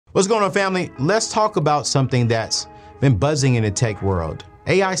What's going on, family? Let's talk about something that's been buzzing in the tech world,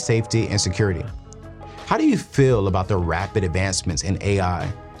 AI safety and security. How do you feel about the rapid advancements in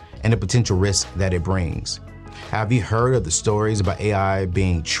AI and the potential risk that it brings? Have you heard of the stories about AI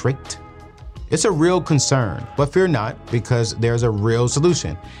being tricked? It's a real concern, but fear not, because there's a real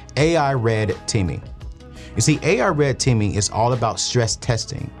solution: AI red teaming. You see, AI red teaming is all about stress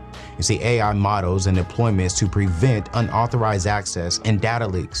testing. You see, AI models and deployments to prevent unauthorized access and data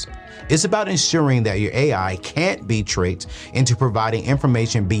leaks. It's about ensuring that your AI can't be tricked into providing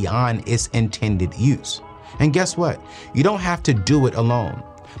information beyond its intended use. And guess what? You don't have to do it alone.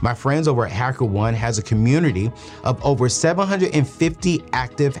 My friends over at HackerOne has a community of over 750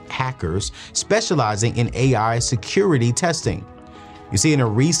 active hackers specializing in AI security testing. You see, in a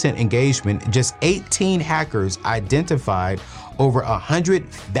recent engagement, just 18 hackers identified over 100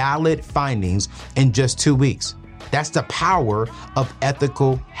 valid findings in just 2 weeks. That's the power of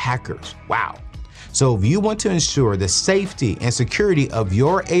ethical hackers. Wow. So if you want to ensure the safety and security of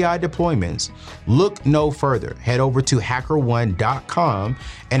your AI deployments, look no further. Head over to hackerone.com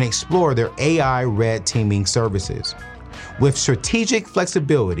and explore their AI red teaming services. With strategic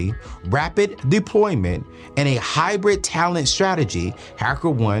flexibility, rapid deployment, and a hybrid talent strategy,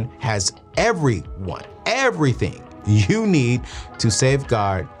 HackerOne has everything you need to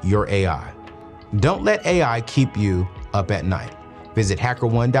safeguard your AI. Don't let AI keep you up at night. Visit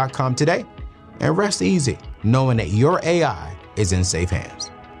hackerone.com today and rest easy, knowing that your AI is in safe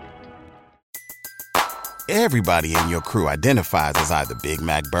hands. Everybody in your crew identifies as either Big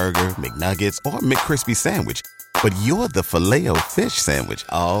Mac Burger, McNuggets, or McCrispy Sandwich. But you're the Filet-O-Fish Sandwich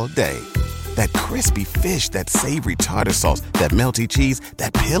all day. That crispy fish, that savory tartar sauce, that melty cheese,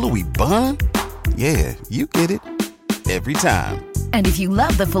 that pillowy bun. Yeah, you get it. Every time. And if you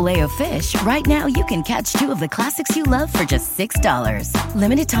love the Filet-O-Fish, right now you can catch two of the classics you love for just $6.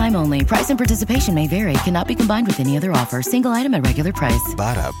 Limited time only. Price and participation may vary. Cannot be combined with any other offer. Single item at regular price.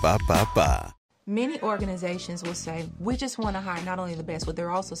 Ba-da-ba-ba-ba. Many organizations will say, we just want to hire not only the best, what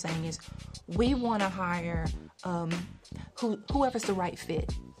they're also saying is, we want to hire whoever's the right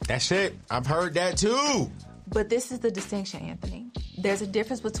fit. That's it. I've heard that too. But this is the distinction, Anthony. There's a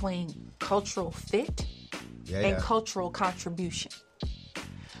difference between cultural fit and cultural contribution.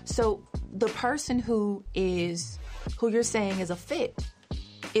 So the person who you're saying is a fit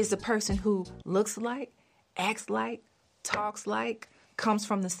is the person who looks like, acts like, talks like,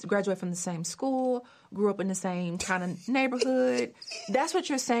 graduate from the same school, grew up in the same kind of neighborhood. That's what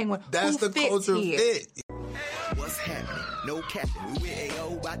you're saying when that's who the fits culture here. fit. What's happening? No capping. We with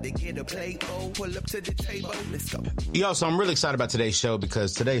AO, about to get a plate. Pull up to the table. Let's go. Yo, so I'm really excited about today's show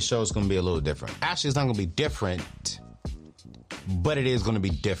because today's show is going to be a little different. Actually, it's not going to be different, but it is going to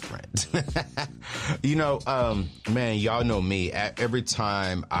be different. Man, y'all know me. Every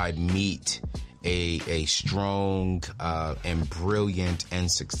time I meet a strong and brilliant and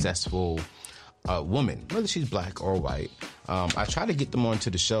successful woman, whether she's black or white, I try to get them onto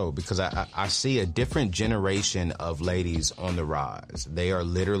the show because I see a different generation of ladies on the rise. They are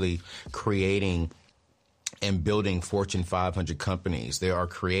literally creating and building Fortune 500 companies. They are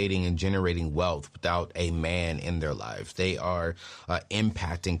creating and generating wealth without a man in their life. They are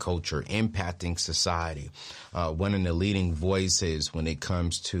impacting culture, impacting society. One of the leading voices when it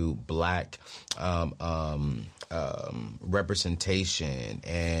comes to black representation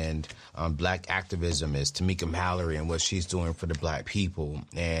and black activism is Tamika Mallory and what she's doing for the black people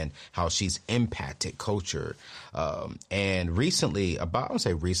and how she's impacted culture. And recently, about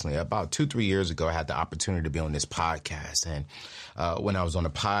 2-3 years ago, I had the opportunity to be on this podcast. And when I was on the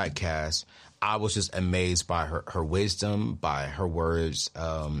podcast, I was just amazed by her wisdom, by her words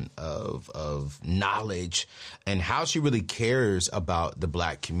of knowledge, and how she really cares about the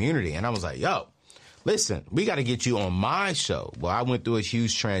black community. And I was like, yo, listen, we got to get you on my show. Well, I went through a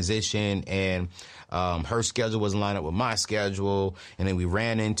huge transition, and her schedule wasn't lined up with my schedule. And then we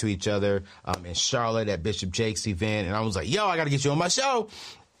ran into each other in Charlotte at Bishop Jake's event. And I was like, yo, I got to get you on my show.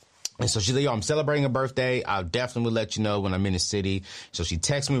 And so she's like, yo, I'm celebrating a birthday. I'll definitely let you know when I'm in the city. So she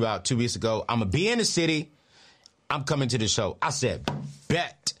texted me about 2 weeks ago. I'm going to be in the city. I'm coming to the show. I said,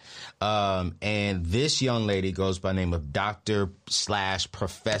 bet. And this young lady goes by the name of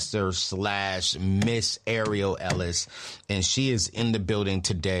Dr./Professor/Miss Ariel Ellis. And she is in the building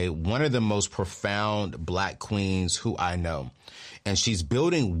today. One of the most profound black queens who I know. And she's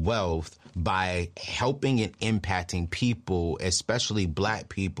building wealth by helping and impacting people, especially black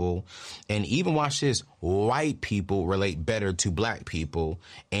people, and even watch this, white people relate better to black people,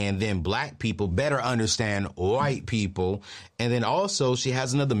 and then black people better understand white people. And then also she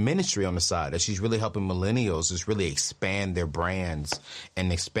has another ministry on the side that she's really helping millennials just really expand their brands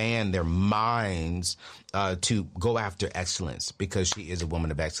and expand their minds to go after excellence, because she is a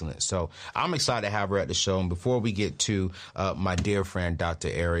woman of excellence. So I'm excited to have her at the show. And before we get to my dear friend, Dr.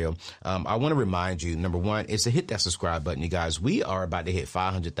 Ariel, I want to remind you, number one, is to hit that subscribe button, you guys. We are about to hit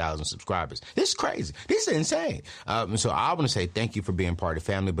 500,000 subscribers. This is crazy. This is insane. So I want to say thank you for being part of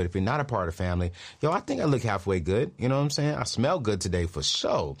the family. But if you're not a part of the family, I think I look halfway good. You know what I'm saying? I smell good today for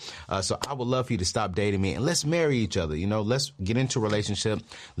sure. So I would love for you to stop dating me and let's marry each other. Let's get into a relationship.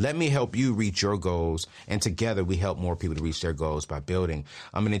 Let me help you reach your goals. And together we help more people to reach their goals by building.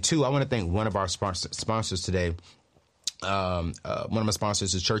 And then two, I want to thank one of our sponsors today. One of my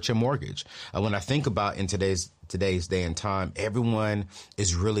sponsors is Church and Mortgage. When I think about in today's day and time, everyone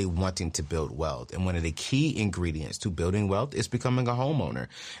is really wanting to build wealth. And one of the key ingredients to building wealth is becoming a homeowner.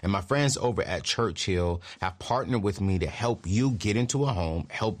 And my friends over at Churchill have partnered with me to help you get into a home,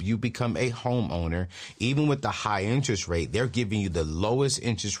 help you become a homeowner. Even with the high interest rate, they're giving you the lowest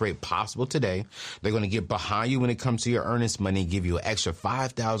interest rate possible today. They're going to get behind you when it comes to your earnest money, give you an extra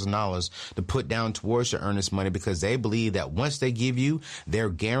 $5,000 to put down towards your earnest money, because they believe that once they give you their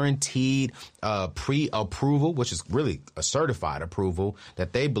guaranteed pre-approval, which is really a certified approval,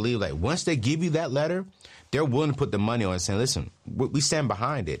 that they believe like once they give you that letter, they're willing to put the money on it, saying, listen, we stand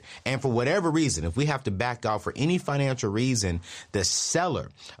behind it. And for whatever reason, if we have to back out for any financial reason, the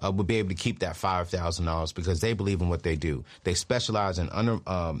seller will be able to keep that $5,000 because they believe in what they do. They specialize in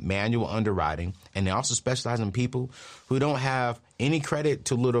manual underwriting, and they also specialize in people who don't have any credit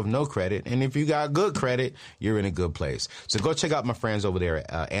to little of no credit. And if you got good credit, you're in a good place. So go check out my friends over there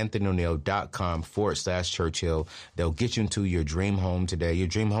at anthonyoneal.com/Churchill. They'll get you into your dream home today. Your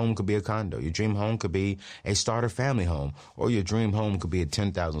dream home could be a condo. Your dream home could be a starter family home, or your dream home could be a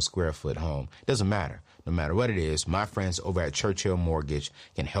 10,000 square foot home. It doesn't matter. No matter what it is, my friends over at Churchill Mortgage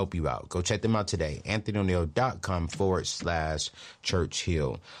can help you out. Go check them out today.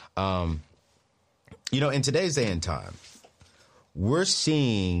 anthonyoneal.com/Churchill. In today's day and time, we're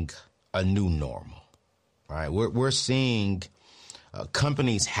seeing a new normal, right? We're seeing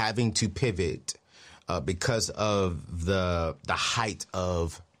companies having to pivot because of the height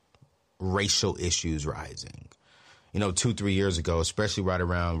of racial issues rising. 2-3 years ago, especially right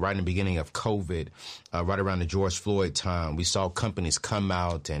in the beginning of COVID, right around the George Floyd time, we saw companies come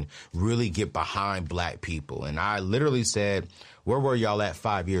out and really get behind black people. And I literally said, where were y'all at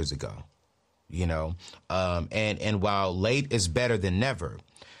 5 years ago? And while late is better than never,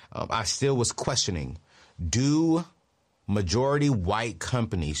 I still was questioning, do majority white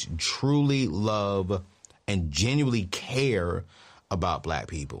companies truly love and genuinely care about black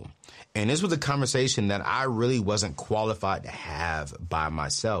people? And this was a conversation that I really wasn't qualified to have by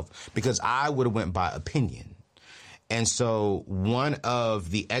myself, because I would have went by opinion. And so one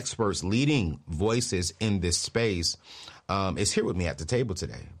of the experts, leading voices in this space, is here with me at the table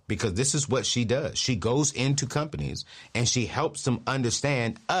today, because this is what she does. She goes into companies and she helps them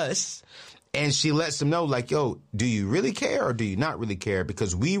understand us, and she lets them know, like, yo, do you really care or do you not really care?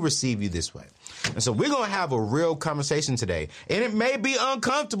 Because we receive you this way. And so we're going to have a real conversation today. And it may be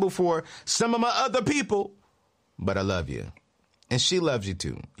uncomfortable for some of my other people, but I love you. And she loves you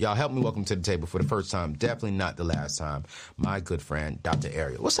too. Y'all help me welcome to the table for the first time, definitely not the last time, my good friend, Dr.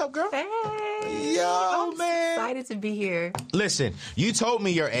 Ariel. What's up, girl? Hey. Yo, man. Excited to be here. Listen, you told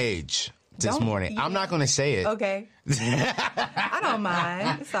me your age this morning. Yeah. I'm not going to say it. Okay. I don't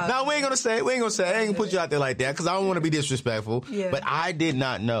mind. No, we ain't going to say it. I ain't going to put you out there like that because I don't want to be disrespectful. Yeah. But I did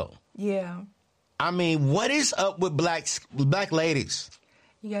not know. Yeah. I mean, what is up with black ladies?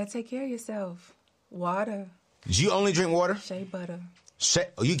 You got to take care of yourself. Water. You only drink water? Shea butter.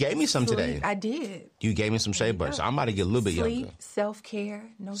 You gave me some today. I did. You gave me some shea butter, so I'm about to get a little bit younger. Sleep, self-care,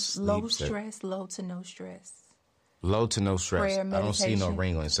 low stress, low to no stress. Low to no stress. Prayer, meditation. I don't see no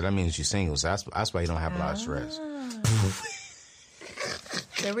ringling, so that means you're single. So that's why you don't have a lot of stress.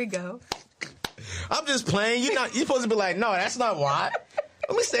 There we go. I'm just playing. You're supposed to be like, no, that's not why.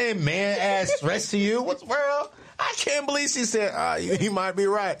 Let me say man-ass stress to you. What's the world? I can't believe she said, you might be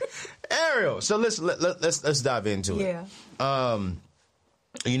right. Ariel, so let's dive into it. Yeah.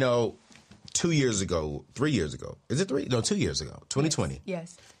 2 years ago, 3 years ago. Is it 3? No, 2 years ago, 2020.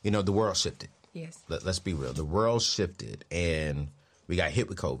 Yes. The world shifted. Yes. Let's be real. The world shifted, and we got hit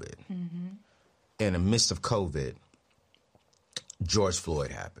with COVID. Mm-hmm. In the midst of COVID, George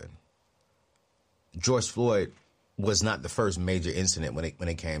Floyd happened. George Floyd was not the first major incident when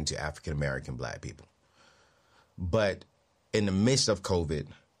it came to African American Black people. But in the midst of COVID,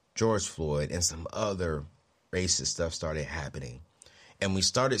 George Floyd and some other racist stuff started happening. And we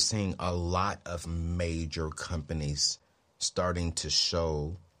started seeing a lot of major companies starting to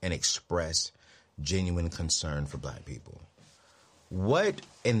show and express genuine concern for Black people. What,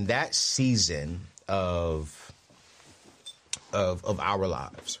 in that season of our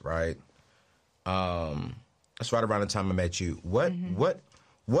lives, right? That's right around the time I met you.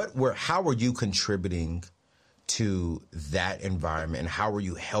 How were you contributing to that environment, and how were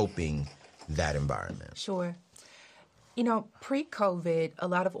you helping that environment? Sure. You know, pre-COVID, a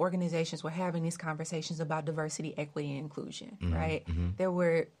lot of organizations were having these conversations about diversity, equity, and inclusion, right? They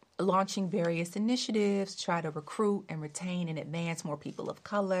were launching various initiatives to try to recruit and retain and advance more people of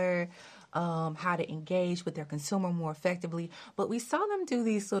color, how to engage with their consumer more effectively. But we saw them do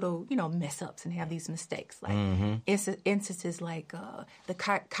these little, mess-ups and have these mistakes. Like instances like the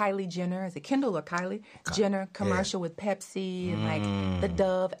Kylie Jenner, is it Kendall or Kylie? Jenner commercial with Pepsi, and like the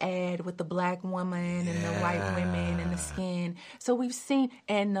Dove ad with the Black woman and the white women and the skin. So we've seen,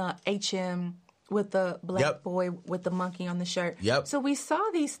 and H&M with the Black boy with the monkey on the shirt. So we saw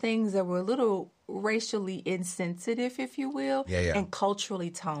these things that were a little racially insensitive, if you will, and culturally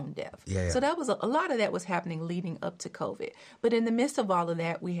tone deaf. So that was a lot of that was happening leading up to COVID. But in the midst of all of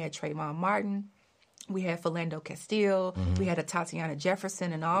that, we had Trayvon Martin, we had Philando Castile, we had a Tatiana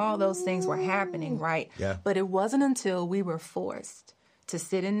Jefferson, and all those things were happening, right? But it wasn't until we were forced to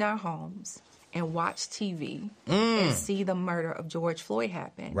sit in our homes and watch TV and see the murder of George Floyd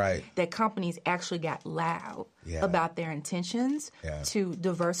happen, that companies actually got loud about their intentions to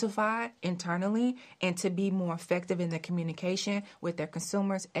diversify internally and to be more effective in their communication with their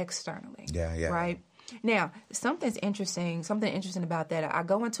consumers externally, right? Now, something interesting about that. I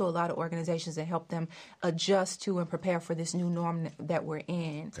go into a lot of organizations and help them adjust to and prepare for this new norm that we're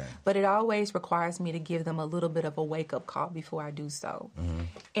in. But it always requires me to give them a little bit of a wake-up call before I do so.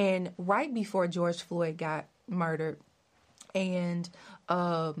 And right before George Floyd got murdered, and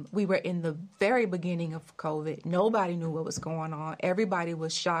we were in the very beginning of COVID, nobody knew what was going on. Everybody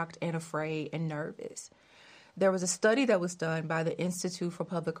was shocked and afraid and nervous. There was a study that was done by the Institute for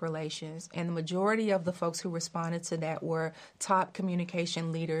Public Relations, and the majority of the folks who responded to that were top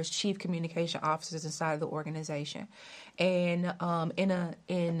communication leaders, chief communication officers inside of the organization. And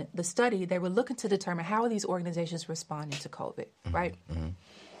in the study, they were looking to determine how are these organizations responding to COVID, right?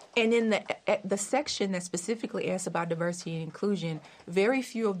 And in the section that specifically asked about diversity and inclusion, very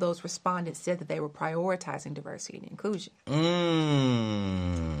few of those respondents said that they were prioritizing diversity and inclusion.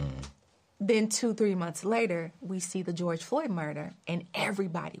 Then 2-3 months later, we see the George Floyd murder, and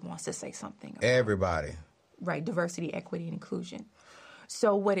everybody wants to say something about everybody. Right, diversity, equity, and inclusion.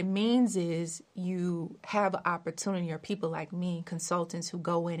 So what it means is you have an opportunity, or people like me, consultants who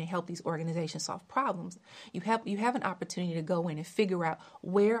go in and help these organizations solve problems. You have an opportunity to go in and figure out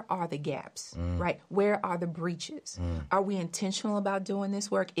where are the gaps, right? Where are the breaches? Are we intentional about doing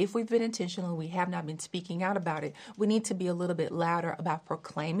this work? If we've been intentional, we have not been speaking out about it. We need to be a little bit louder about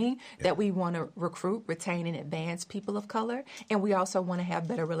proclaiming that we want to recruit, retain, and advance people of color. And we also want to have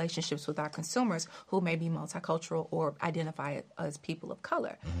better relationships with our consumers who may be multicultural or identify as people of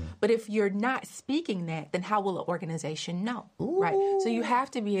color. But if you're not speaking that, then how will an organization know, right? So you have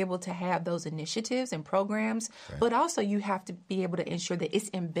to be able to have those initiatives and programs, but also you have to be able to ensure that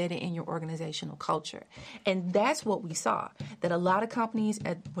it's embedded in your organizational culture. And that's what we saw, that a lot of companies,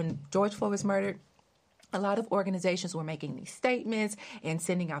 when George Floyd was murdered, a lot of organizations were making these statements and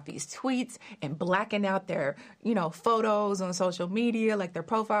sending out these tweets and blacking out their, photos on social media, like their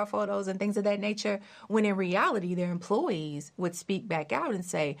profile photos and things of that nature, when in reality, their employees would speak back out and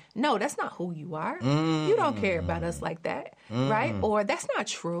say, no, that's not who you are. You don't care about us like that, right? Or that's not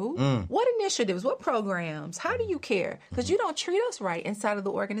true. What initiatives, what programs, how do you care? Because you don't treat us right inside of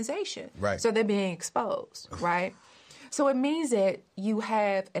the organization. Right. So they're being exposed, right? So it means that you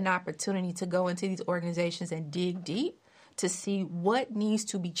have an opportunity to go into these organizations and dig deep to see what needs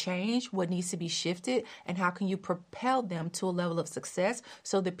to be changed, what needs to be shifted, and how can you propel them to a level of success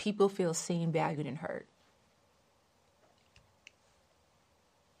so that people feel seen, valued, and heard.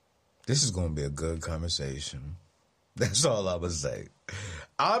 This is going to be a good conversation. That's all I would say.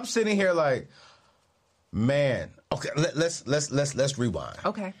 I'm sitting here like, man. Okay, let's rewind.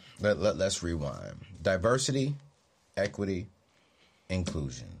 Okay. Let's rewind. Diversity, equity,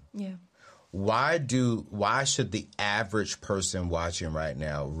 inclusion. Yeah. Why should the average person watching right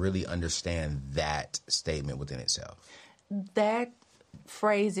now really understand that statement within itself? That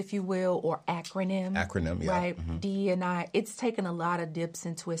phrase, if you will, or acronym. Acronym, yeah. Right? DE&I, it's taken a lot of dips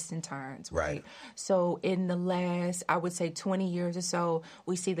and twists and turns, right? So in the last, I would say 20 years or so,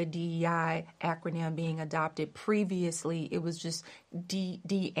 we see the DEI acronym being adopted. Previously, it was just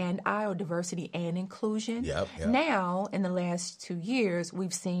D&I, or diversity and inclusion. Now, in the last 2 years,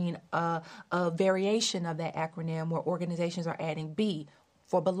 we've seen a variation of that acronym where organizations are adding B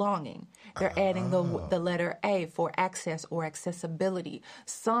for belonging. They're adding the letter A for access or accessibility.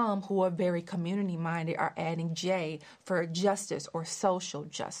 Some who are very community-minded are adding J for justice or social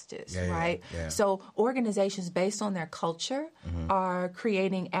justice, right? So organizations, based on their culture, are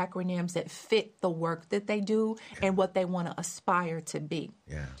creating acronyms that fit the work that they do and what they want to aspire to be.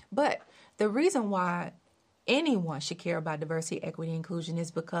 But the reason why anyone should care about diversity, equity, inclusion is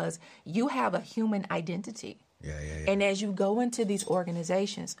because you have a human identity. And as you go into these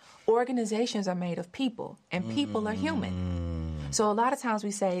organizations are made of people, and people are human. So a lot of times we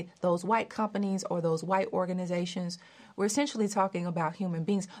say those white companies or those white organizations, we're essentially talking about human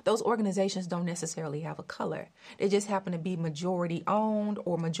beings. Those organizations don't necessarily have a color. They just happen to be majority owned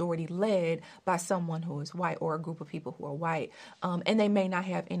or majority led by someone who is white, or a group of people who are white. And they may not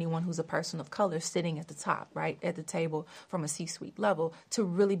have anyone who's a person of color sitting at the top, right, at the table from a C-suite level to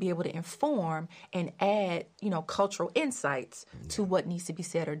really be able to inform and add, cultural insights to what needs to be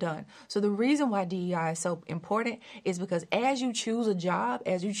said or done. So the reason why DEI is so important is because as you choose a job,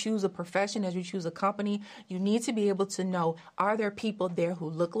 as you choose a profession, as you choose a company, you need to be able to know, are there people there who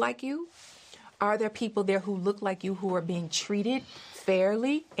look like you? Are there people there who look like you who are being treated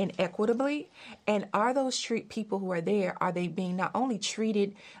fairly and equitably? And are those people who are there, are they being not only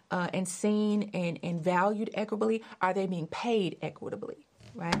treated and seen and valued equitably, are they being paid equitably,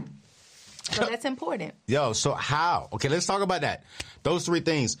 right? So that's important. So how? Okay, let's talk about that. Those three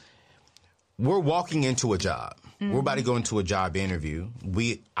things. We're walking into a job. We're about to go into a job interview.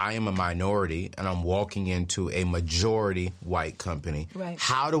 I am a minority, and I'm walking into a majority white company. Right.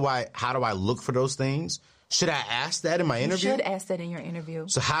 How do I look for those things? Should I ask that in my interview? You should ask that in your interview.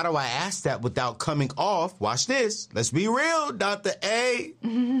 So how do I ask that without coming off? Watch this. Let's be real, Dr. A.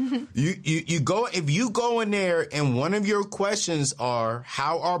 If you go in there and one of your questions are,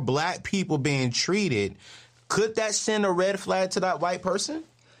 how are black people being treated? Could that send a red flag to that white person?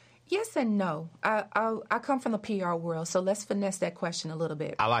 Yes and no. I come from the PR world, so let's finesse that question a little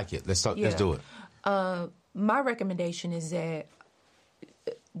bit. I like it. Let's do it. My recommendation is that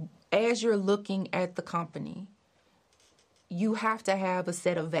as you're looking at the company, you have to have a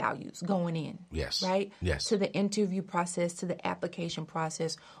set of values going in. Yes. Right? Yes. To the interview process, to the application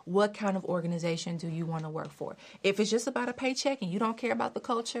process. What kind of organization do you want to work for? If it's just about a paycheck and you don't care about the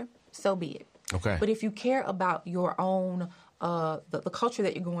culture, so be it. Okay. But if you care about your own the culture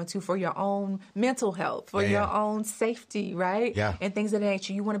that you're going to, for your own mental health, for your own safety, right? Yeah. And things of that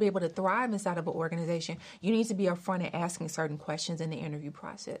nature, you want to be able to thrive inside of an organization, you need to be upfront and asking certain questions in the interview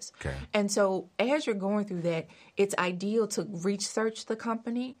process. Okay. And so as you're going through that, it's ideal to research the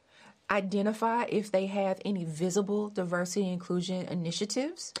company, identify if they have any visible diversity and inclusion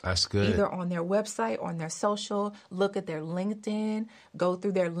initiatives. That's good. Either on their website, on their social, look at their LinkedIn, go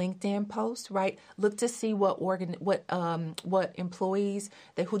through their LinkedIn posts, right? Look to see what employees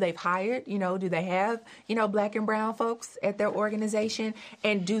who they've hired, do they have, black and brown folks at their organization,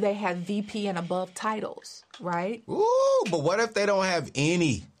 and do they have VP and above titles, right? Ooh, but what if they don't have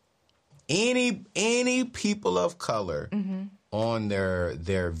any people of color on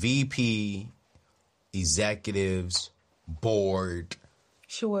their VP, executives, board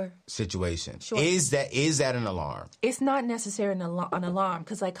situation? Sure. Is that an alarm? It's not necessarily an alarm,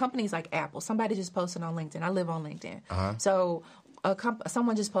 because like companies like Apple, somebody just posted on LinkedIn. I live on LinkedIn. So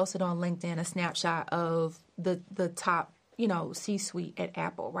someone just posted on LinkedIn a snapshot of the top, C-suite at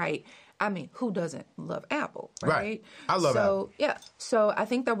Apple, right? I mean, who doesn't love Apple, right? I love Apple. Yeah. So I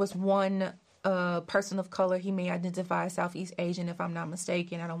think there was one person of color. He may identify as Southeast Asian, if I'm not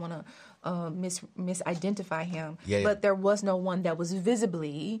mistaken. I don't want to misidentify him. But there was no one that was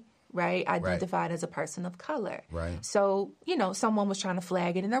visibly, identified as a person of color. Right. So, someone was trying to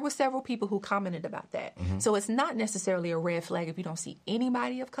flag it, and there were several people who commented about that. So it's not necessarily a red flag if you don't see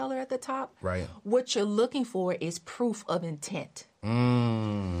anybody of color at the top. Right. What you're looking for is proof of intent.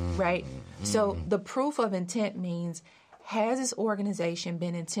 Right? So the proof of intent means, has this organization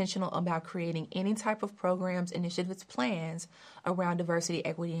been intentional about creating any type of programs, initiatives, plans around diversity,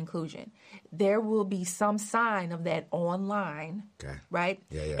 equity, inclusion? There will be some sign of that online, right?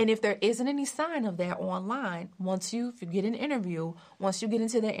 Yeah. And if there isn't any sign of that online, if you get an interview, once you get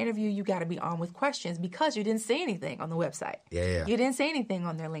into that interview, you got to be armed with questions because you didn't see anything on the website. Yeah. You didn't see anything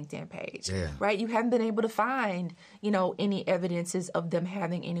on their LinkedIn page, Yeah. right? You haven't been able to find, any evidences of them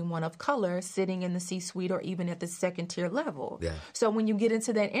having anyone of color sitting in the C-suite or even at the second tier level. Yeah. So when you get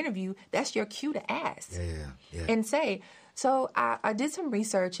into that interview, that's your cue to ask and say, so I did some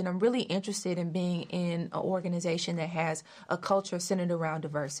research and I'm really interested in being in an organization that has a culture centered around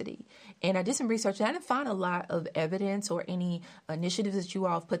diversity. And I did some research and I didn't find a lot of evidence or any initiatives that you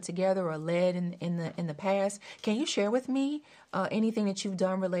all have put together or led in the past. Can you share with me anything that you've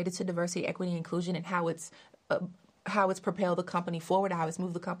done related to diversity, equity, and inclusion and how it's propelled the company forward, how it's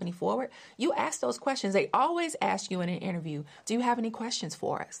moved the company forward? You ask those questions. They always ask you in an interview, do you have any questions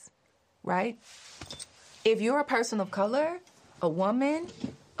for us, right? If you're a person of color, a woman,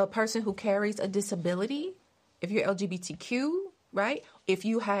 a person who carries a disability, if you're LGBTQ, right? If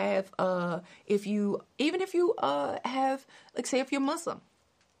you have, have, like say if you're Muslim,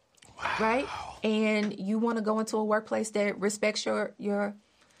 right? And you want to go into a workplace that respects your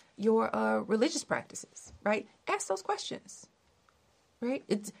religious practices, right? Ask those questions, right?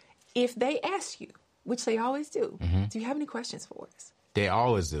 If they ask you, which they always do, do you have any questions for us? They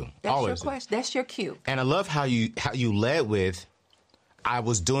always do. That's always your question. That's your cue. And I love how you led with, I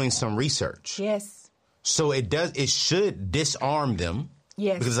was doing some research. Yes. So it should disarm them.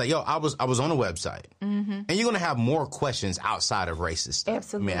 Yes. Because like, I was on a website. And you're going to have more questions outside of racist stuff.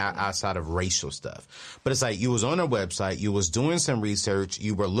 Absolutely. I mean, outside of racial stuff. But it's like you was on a website, you was doing some research,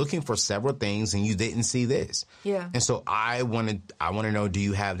 you were looking for several things and you didn't see this. Yeah. And so I want to know, do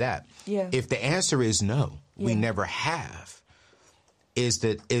you have that? Yeah. If the answer is no, we never have. Is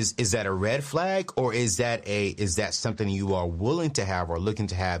that a red flag or is that something you are willing to have or looking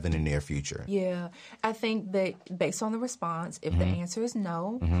to have in the near future? Yeah, I think that based on the response, if the answer is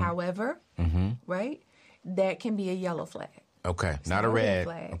no, however, right, that can be a yellow flag. Okay, It's not a red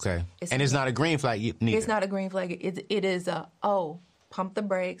flag. Okay, and it's not a green flag neither. It's not a green flag. It is pump the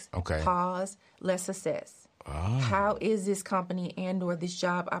brakes. Okay. Pause. Let's assess. How is this company and or this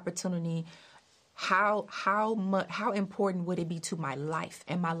job opportunity? How important would it be to my life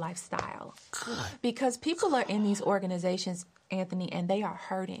and my lifestyle? Good. Because people are in these organizations, Anthony, and they are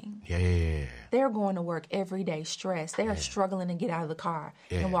hurting. Yeah. They're going to work every day stressed. They are struggling to get out of the car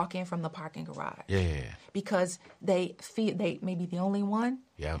and walk in from the parking garage. Yeah. Because they feel they may be the only one.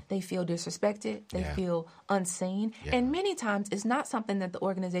 Yeah. They feel disrespected. They feel unseen. Yeah. And many times it's not something that the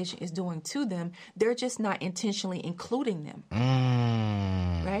organization is doing to them. They're just not intentionally including them.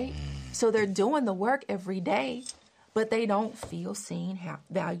 Right? So they're doing the work every day, but they don't feel seen,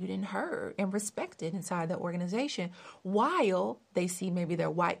 valued, and heard and respected inside the organization while they see maybe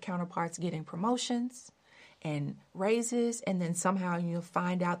their white counterparts getting promotions and raises, and then somehow you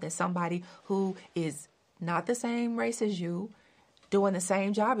find out that somebody who is not the same race as you, doing the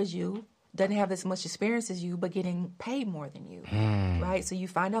same job as you, doesn't have as much experience as you, but getting paid more than you, right? So you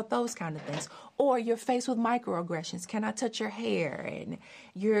find out those kind of things. Or you're faced with microaggressions. Can I touch your hair? And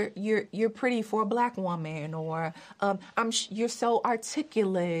you're pretty for a black woman. Or you're so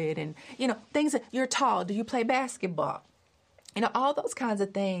articulate, and things that you're tall. Do you play basketball? All those kinds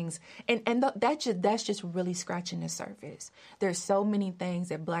of things. And that's just really scratching the surface. There's so many things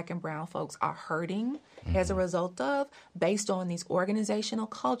that black and brown folks are hurting as a result of, based on these organizational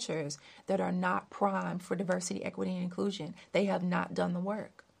cultures that are not primed for diversity, equity, and inclusion. They have not done the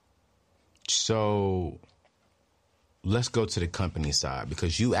work. So let's go to the company side,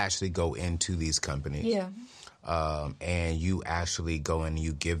 because you actually go into these companies. Yeah. And you actually go and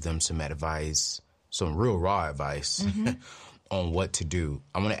you give them some advice, some real raw advice. On what to do.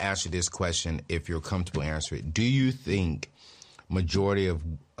 I want to ask you this question, if you're comfortable answering it. Do you think majority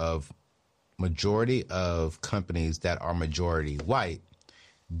of companies that are majority white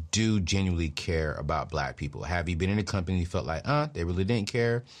do genuinely care about black people? Have you been in a company you felt like, they really didn't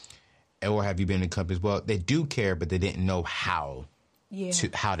care? Or have you been in companies, well, they do care, but they didn't know how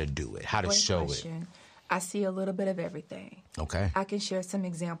to do it, how to show it? I see a little bit of everything. Okay. I can share some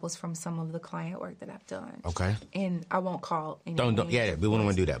examples from some of the client work that I've done. Okay. And I won't call any Don't. names, Yeah, we don't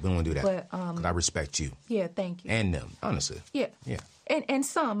want to do that. We don't want to do that. But, 'cause I respect you. Yeah, thank you. And them, honestly. Yeah. Yeah. And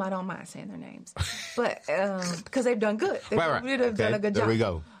some, I don't mind saying their names. But, because they've done good. They've Right. done a good job. There we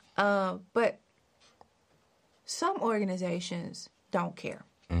go. But some organizations don't care.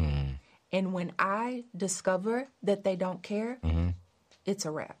 And when I discover that they don't care, it's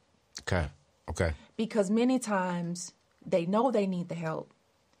a wrap. Okay. Because many times they know they need the help,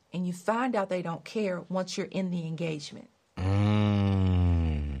 and you find out they don't care once you're in the engagement.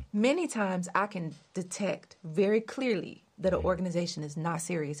 Many times I can detect very clearly that an organization is not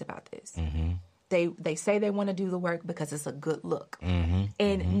serious about this. They say they want to do the work because it's a good look.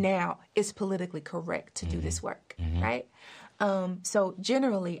 And now it's politically correct to do this work, right? So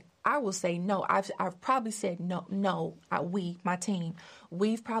generally, I will say no. I've probably said no. We, my team,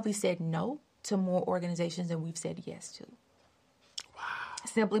 we've probably said no to more organizations than we've said yes to. Wow.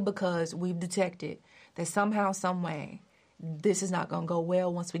 Simply because we've detected that somehow, some way, this is not going to go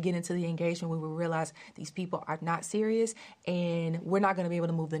well. Once we get into the engagement, we will realize these people are not serious, and we're not going to be able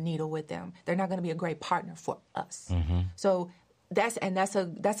to move the needle with them. They're not going to be a great partner for us. So that's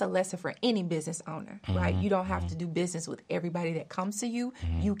a lesson for any business owner, right? You don't have to do business with everybody that comes to you.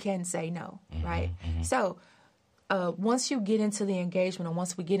 You can say no, right? So once you get into the engagement, and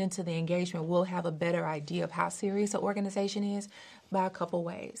once we get into the engagement, we'll have a better idea of how serious an organization is by a couple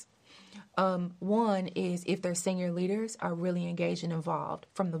ways. One is if their senior leaders are really engaged and involved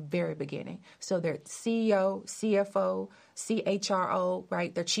from the very beginning. So their CEO, CFO, CHRO,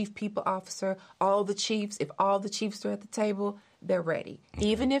 right, their chief people officer, all the chiefs, if all the chiefs are at the table, they're ready.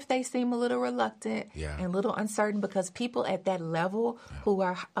 Even if they seem a little reluctant and a little uncertain, because people at that level who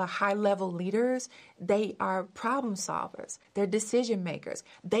are high-level leaders, they are problem solvers. They're decision makers.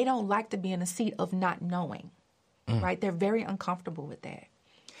 They don't like to be in a seat of not knowing, right? They're very uncomfortable with that.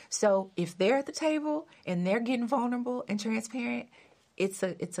 So if they're at the table and they're getting vulnerable and transparent, it's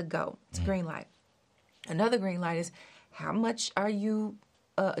a go. It's a green light. Another green light is how much are you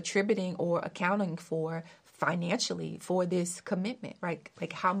attributing or accounting for financially for this commitment, right?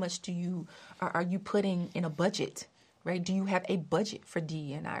 Like how much are you putting in a budget, right? Do you have a budget for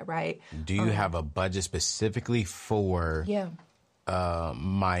DE&I, right? Do you have a budget specifically for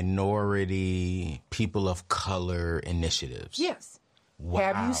minority, people of color initiatives? Yes.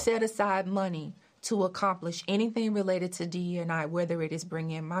 Wow. Have you set aside money to accomplish anything related to DE&I, whether it is bring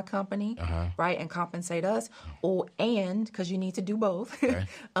in my company, right, and compensate us, and because you need to do both,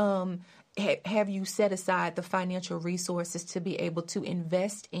 have you set aside the financial resources to be able to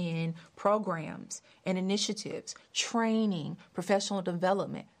invest in programs and initiatives, training, professional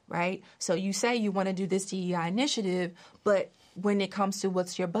development, right? So you say you want to do this DEI initiative, but when it comes to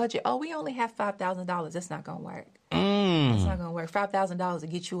what's your budget, we only have $5,000. That's not going to work. It's not going to work. $5,000 to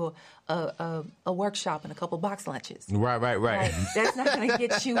get you a workshop and a couple box lunches. Right. That's not going to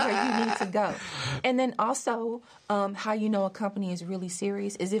get you where you need to go. And then also, how you know a company is really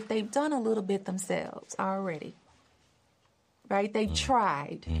serious is if they've done a little bit themselves already. Right? They've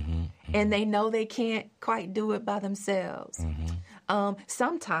tried, and they know they can't quite do it by themselves.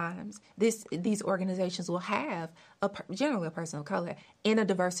 Sometimes these organizations will have generally a person of color in a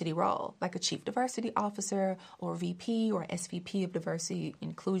diversity role, like a chief diversity officer or VP or SVP of diversity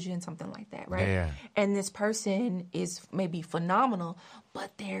inclusion, something like that, right? Yeah. And this person is maybe phenomenal,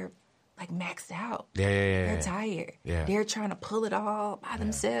 but they're like maxed out. They're tired. They're trying to pull it all by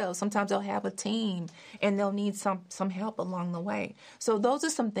themselves. Sometimes they'll have a team and they'll need some help along the way. So those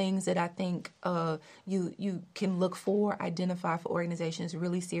are some things that I think you can look for, identify for organizations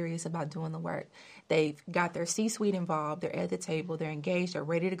really serious about doing the work. They've got their C-suite involved. They're at the table. They're engaged. They're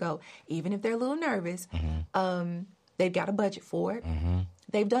ready to go. Even if they're a little nervous, they've got a budget for it.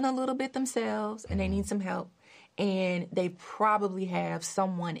 They've done a little bit themselves and they need some help. And they probably have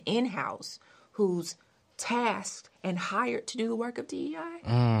someone in-house who's tasked and hired to do the work of DEI.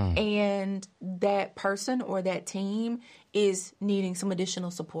 And that person or that team is needing some additional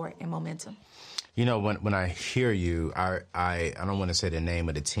support and momentum. You know, when I hear you, I don't want to say the name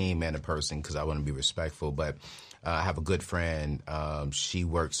of the team and the person because I want to be respectful, but I have a good friend. She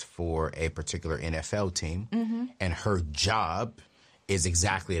works for a particular NFL team, and her job is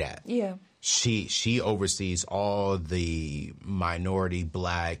exactly that. Yeah. She oversees all the minority,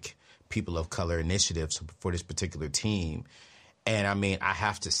 black, people of color initiatives for this particular team. And I mean, I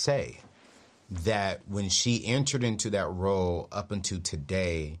have to say that when she entered into that role up until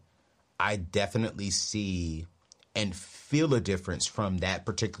today, I definitely see and feel a difference from that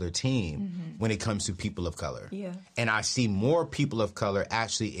particular team when it comes to people of color. Yeah. And I see more people of color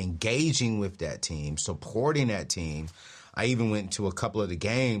actually engaging with that team, supporting that team. I even went to a couple of the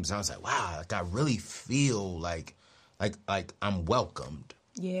games and I was like, wow, like I really feel like I'm welcomed.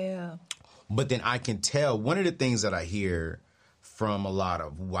 Yeah. But then I can tell one of the things that I hear from a lot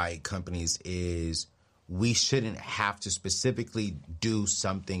of white companies is we shouldn't have to specifically do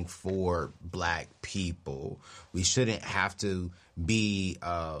something for black people. We shouldn't have to be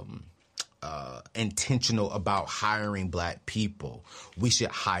intentional about hiring black people. We should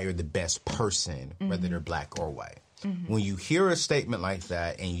hire the best person, whether they're black or white. When you hear a statement like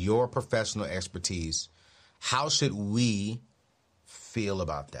that and your professional expertise, how should we feel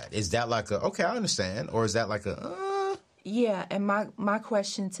about that? Is that like okay, I understand, or is that like Yeah, and my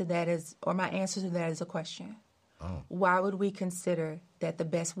question to that is, or my answer to that is a question. Oh. Why would we consider that the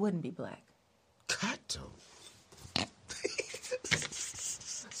best wouldn't be black? Got to.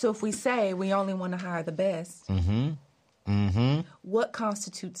 So if we say we only want to hire the best, what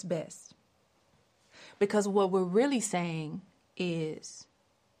constitutes best? Because what we're really saying is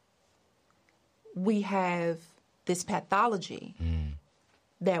we have this pathology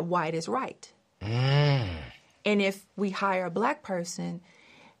that white is right. And if we hire a black person,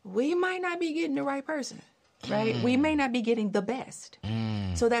 we might not be getting the right person, right? We may not be getting the best.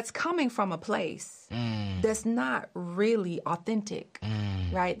 So that's coming from a place that's not really authentic,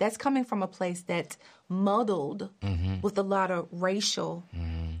 right? That's coming from a place that's muddled with a lot of racial,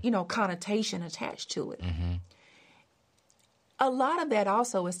 connotation attached to it. A lot of that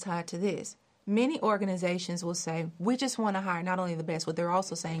also is tied to this. Many organizations will say, we just want to hire not only the best, what they're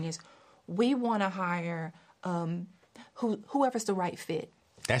also saying is, we want to hire whoever's the right fit.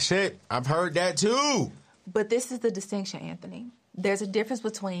 That's it. I've heard that too. But this is the distinction, Anthony. There's a difference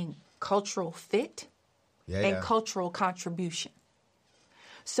between cultural fit and cultural contribution.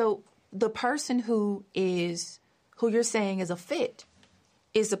 So the person who you're saying is a fit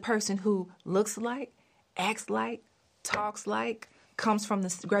is the person who looks like, acts like, talks like,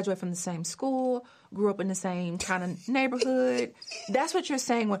 graduate from the same school, grew up in the same kind of neighborhood. That's what you're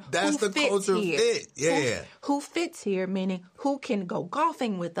saying. That's the culture fit. Yeah. Who fits here, meaning who can go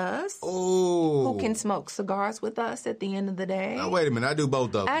golfing with us. Oh. Who can smoke cigars with us at the end of the day. Now, wait a minute. I do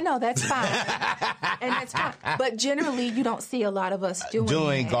both of them. I know, that's fine. And that's fine. But generally, you don't see a lot of us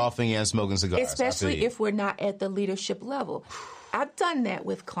doing that. Golfing and smoking cigars. Especially if we're not at the leadership level. I've done that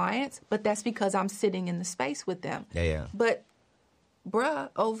with clients, but that's because I'm sitting in the space with them. Yeah. But bruh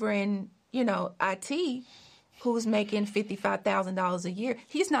over in, IT, who's making $55,000 a year,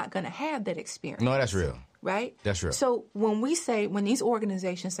 he's not going to have that experience. No, that's real. Right? That's real. So when these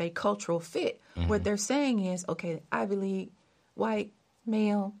organizations say cultural fit, what they're saying is, okay, Ivy League, white,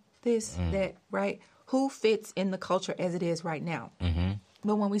 male, this, that, right? Who fits in the culture as it is right now?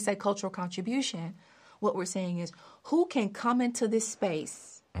 But when we say cultural contribution, what we're saying is, who can come into this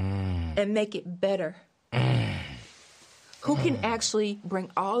space and make it better? Who can actually bring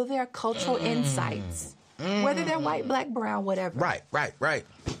all of their cultural insights, whether they're white, black, brown, whatever. Right.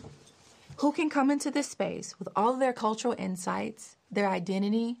 Who can come into this space with all of their cultural insights, their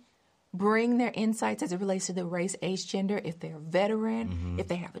identity, bring their insights as it relates to the race, age, gender, if they're a veteran, if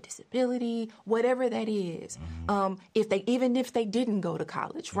they have a disability, whatever that is. If they didn't go to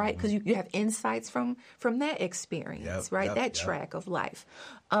college, right? Because you have insights from that experience, right? That track of life.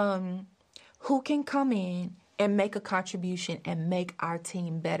 Who can come in and make a contribution and make our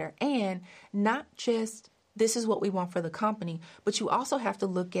team better? And not just this is what we want for the company, but you also have to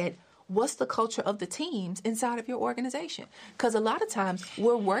look at what's the culture of the teams inside of your organization. Because a lot of times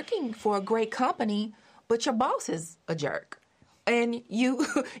we're working for a great company, but your boss is a jerk. And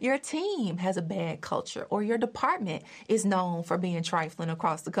your team has a bad culture, or your department is known for being trifling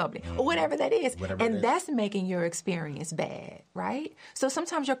across the company, or whatever that is. That's making your experience bad, right? So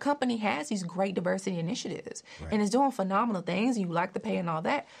sometimes your company has these great diversity initiatives and is doing phenomenal things, and you like the pay and all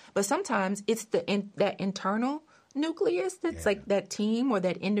that. But sometimes it's that internal nucleus that's like that team or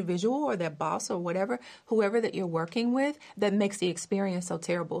that individual or that boss or whoever that you're working with, that makes the experience so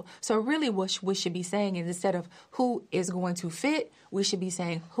terrible. So really what we should be saying is, instead of who is going to fit, we should be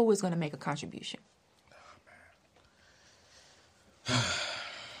saying who is going to make a contribution. Oh,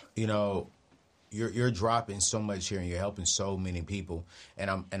 man. You're dropping so much here and you're helping so many people. And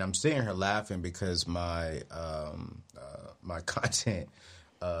I'm sitting here laughing because my my content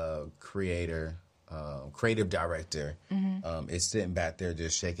creator, creative director, is sitting back there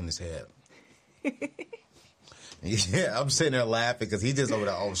just shaking his head. Yeah, I'm sitting there laughing because he just over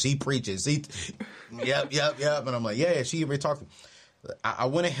there, she preaches. Yep. And I'm like, she already talking. I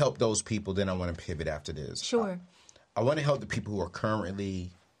want to help those people, then I want to pivot after this. Sure. I want to help the people who are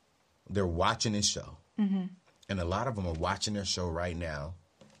currently, they're watching this show. And a lot of them are watching their show right now,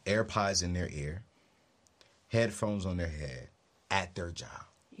 AirPods in their ear, headphones on their head, at their job.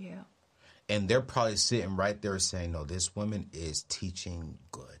 Yeah. And they're probably sitting right there saying, no, this woman is teaching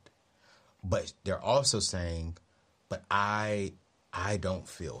good. But they're also saying, but I don't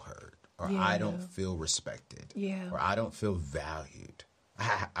feel heard, or I don't feel respected, or I don't feel valued.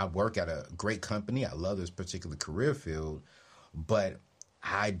 I work at a great company. I love this particular career field, but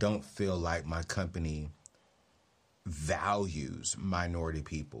I don't feel like my company values minority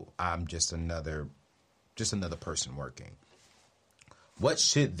people. I'm just another just another person working. What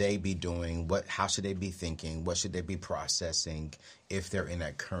should they be doing? How should they be thinking? What should they be processing if they're in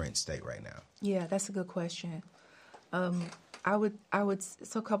that current state right now? Yeah, that's a good question. So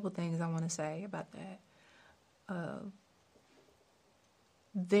a couple of things I want to say about that.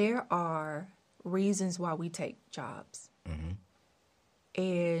 There are reasons why we take jobs. Mm-hmm.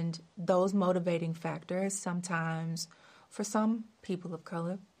 And those motivating factors sometimes, for some people of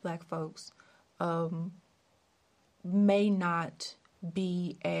color, Black folks, may not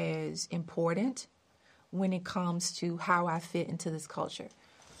be as important when it comes to how I fit into this culture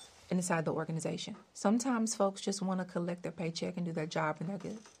inside the organization. Sometimes folks just want to collect their paycheck and do their job and they're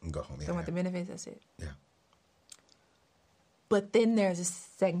good. And go home. They want the benefits, that's it. Yeah. But then there's a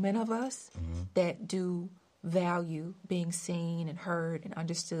segment of us that do value being seen and heard and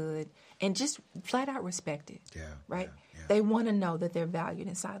understood and just flat out respected. Yeah. Right? Yeah. They want to know that they're valued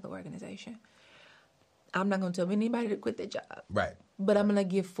inside the organization. I'm not going to tell anybody to quit their job. Right. But I'm going to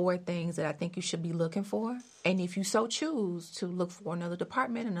give 4 things that I think you should be looking for. And if you so choose to look for another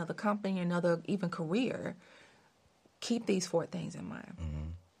department, another company, another even career, keep these 4 things in mind. Mm-hmm.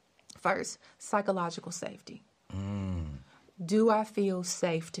 First, psychological safety. Do I feel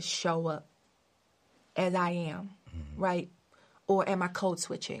safe to show up as I am, right? Or am I code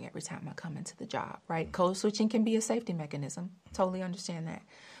switching every time I come into the job, right? Code switching can be a safety mechanism. Totally understand that.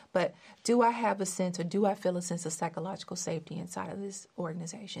 But do I have a sense or do I feel a sense of psychological safety inside of this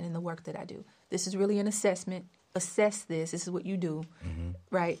organization and the work that I do? This is really an assessment. Assess this. This is what you do,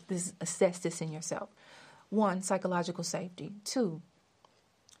 right? Assess this in yourself. 1, psychological safety. 2,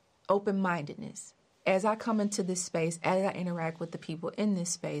 open-mindedness. As I come into this space, as I interact with the people in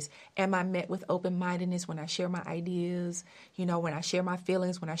this space, am I met with open-mindedness when I share my ideas, when I share my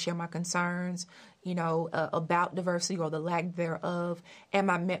feelings, when I share my concerns, about diversity or the lack thereof?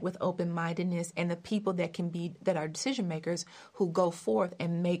 Am I met with open-mindedness? And the people that are decision makers who go forth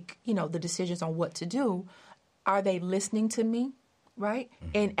and make, the decisions on what to do, are they listening to me, right?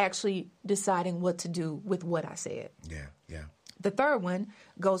 And actually deciding what to do with what I said. Yeah, yeah. The third one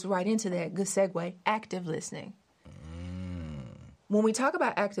goes right into that, good segue, active listening. When we talk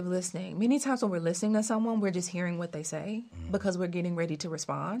about active listening, many times when we're listening to someone, we're just hearing what they say because we're getting ready to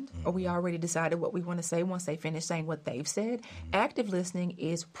respond or we already decided what we want to say once they finish saying what they've said. Active listening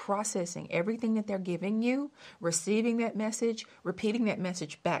is processing everything that they're giving you, receiving that message, repeating that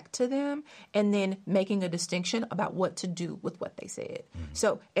message back to them, and then making a distinction about what to do with what they said.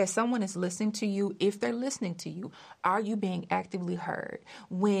 So as someone is listening to you, if they're listening to you, are you being actively heard?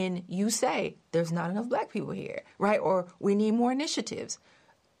 When you say, there's not enough Black people here, right? Or we need more initiatives.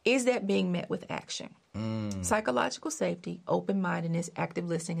 Is that being met with action? Psychological safety, open-mindedness, active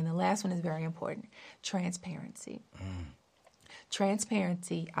listening, and the last one is very important, transparency.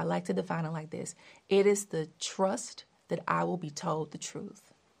 Transparency, I like to define it like this. It is the trust that I will be told the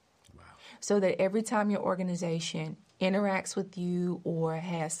truth. Wow. So that every time your organization interacts with you or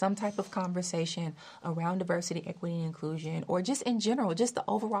has some type of conversation around diversity, equity, and inclusion, or just in general, just the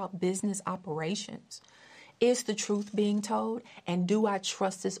overall business operations, is the truth being told? And do I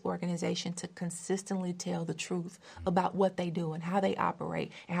trust this organization to consistently tell the truth about what they do and how they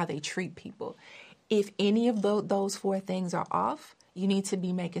operate and how they treat people? If any of those 4 things are off, you need to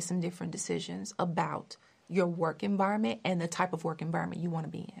be making some different decisions about your work environment and the type of work environment you want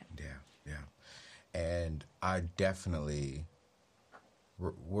to be in. Yeah. And I definitely,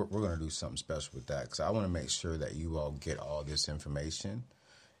 we're going to do something special with that because I want to make sure that you all get all this information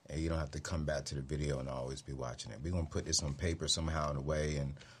and you don't have to come back to the video and always be watching it. We're going to put this on paper somehow in a way,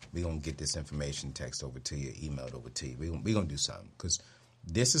 and we're going to get this information text over to you, emailed over to you. We're going to do something because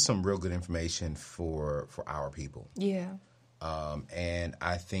this is some real good information for our people. Yeah. And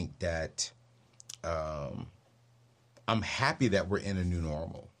I think that I'm happy that we're in a new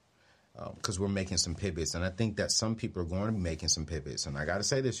normal because we're making some pivots. And I think that some people are going to be making some pivots. And I got to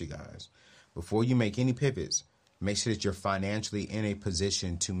say this, you guys, before you make any pivots, make sure that you're financially in a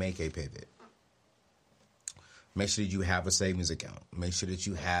position to make a pivot. Make sure that you have a savings account. Make sure that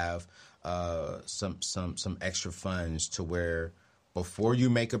you have some extra funds to where before you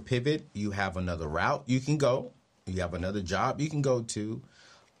make a pivot, you have another route you can go. You have another job you can go to,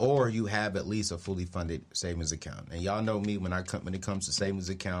 or you have at least a fully funded savings account. And y'all know me when it comes to savings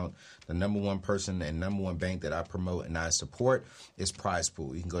account, the number one person and number one bank that I promote and I support is Prize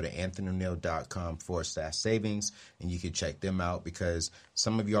Pool. You can go to anthonyoneal.com/savings and you can check them out because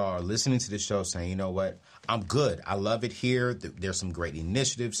some of y'all are listening to this show saying, you know what, I'm good. I love it here. There's some great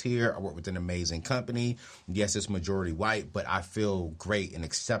initiatives here. I work with an amazing company. Yes, it's majority white, but I feel great and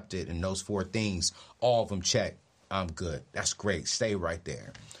accepted. And those 4 things, all of them check. I'm good. That's great. Stay right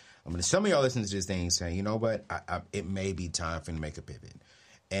there. some of y'all listen to this thing saying, you know what, it may be time for me to make a pivot.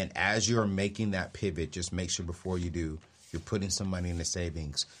 And as you're making that pivot, just make sure before you do, you're putting some money in the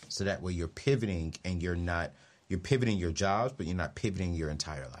savings so that way you're pivoting and you're pivoting your jobs, but you're not pivoting your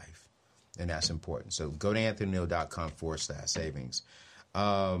entire life. And that's important. So go to anthonyneal.com/savings.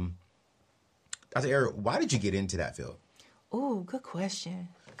 Dr. Ariel, why did you get into that field? Ooh, good question.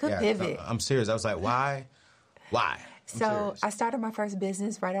 Good pivot. I'm serious. I was like, why? So I started my first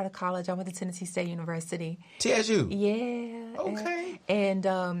business right out of college. I went to Tennessee State University. TSU? Yeah. Okay. And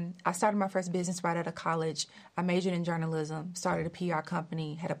I started my first business right out of college. I majored in journalism, started a PR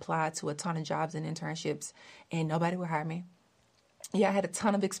company, had applied to a ton of jobs and internships, and nobody would hire me. Yeah, I had a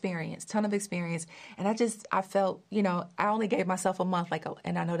ton of experience. And I felt, I only gave myself a month,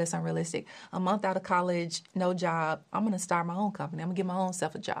 and I know that's unrealistic, a month out of college, no job. I'm going to start my own company. I'm going to give my own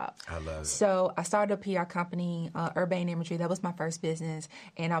self a job. I love it. So I started a PR company, Urbane Imagery. That was my first business.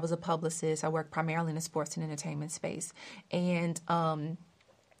 And I was a publicist. I worked primarily in the sports and entertainment space. And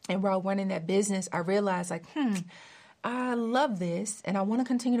while running that business, I realized, I love this, and I want to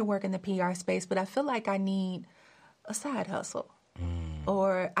continue to work in the PR space, but I feel like I need a side hustle.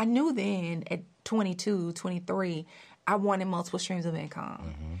 Or I knew then at 22, 23, I wanted multiple streams of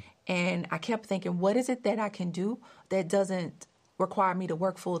income. And I kept thinking, what is it that I can do that doesn't require me to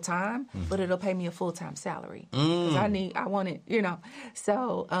work full time, but it'll pay me a full-time salary? Because I want it,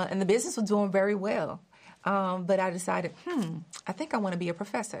 So, and the business was doing very well. But I decided, I think I want to be a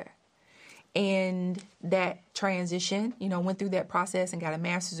professor. And that transition, went through that process and got a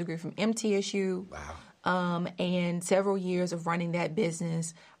master's degree from MTSU. Wow. And several years of running that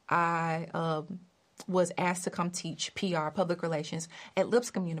business, I was asked to come teach PR, public relations, at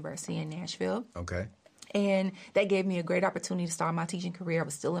Lipscomb University in Nashville. Okay. And that gave me a great opportunity to start my teaching career. I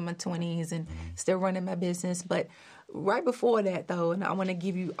was still in my 20s and still running my business. But right before that, though, and I want to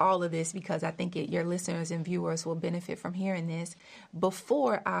give you all of this because I think your listeners and viewers will benefit from hearing this.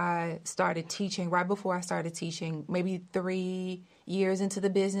 Before I started teaching, maybe 3 years into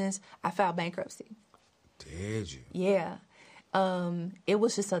the business, I filed bankruptcy. Did you? Yeah. It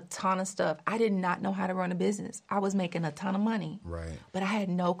was just a ton of stuff. I did not know how to run a business. I was making a ton of money. Right. But I had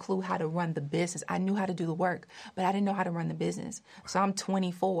no clue how to run the business. I knew how to do the work, but I didn't know how to run the business. Wow. So I'm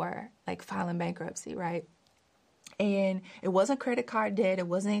 24, filing bankruptcy, right? And it wasn't credit card debt. It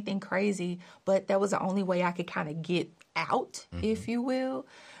wasn't anything crazy, but that was the only way I could kind of get out, if you will.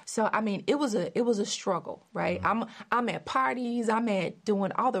 So, it was a struggle, right? I'm at parties. I'm at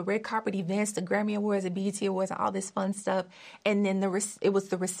doing all the red carpet events, the Grammy Awards, the BET Awards, and all this fun stuff. And then it was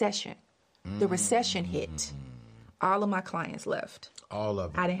the recession. The recession hit. All of my clients left. All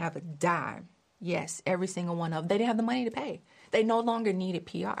of them. I didn't have a dime. Yes, every single one of them. They didn't have the money to pay. They no longer needed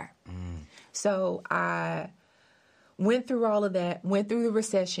PR. So I went through all of that, went through the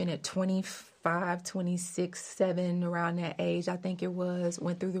recession at 25, 26, 7, around that age, I think it was,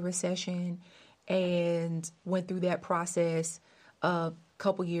 went through the recession and went through that process. A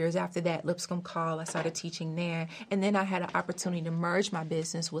couple years after that, Lipscomb called. I started teaching there. And then I had an opportunity to merge my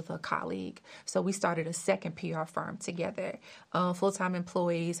business with a colleague. So we started a second PR firm together. Full-time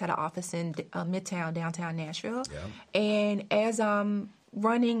employees, had an office in Midtown, downtown Nashville. Yeah. And as I'm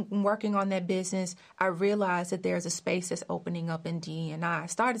working on that business, I realized that there's a space that's opening up in D&I. I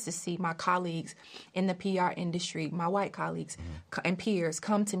started to see my colleagues in the PR industry, my white colleagues and peers,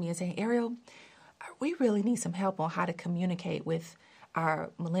 come to me and say, Ariel, we really need some help on how to communicate with our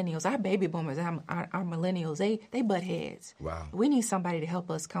millennials, our baby boomers, our millennials. They butt heads. Wow. We need somebody to help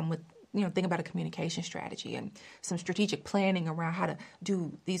us come with, think about a communication strategy and some strategic planning around how to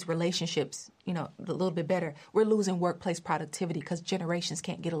do these relationships, a little bit better. We're losing workplace productivity because generations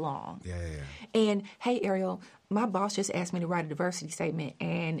can't get along. Yeah. And, hey, Ariel, my boss just asked me to write a diversity statement,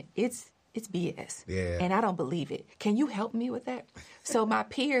 and it's BS. Yeah. And I don't believe it. Can you help me with that? So my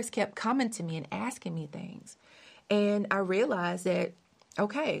peers kept coming to me and asking me things. And I realized that,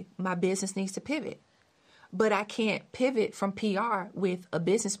 okay, my business needs to pivot. But I can't pivot from PR with a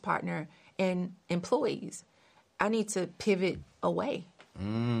business partner and employees. I need to pivot away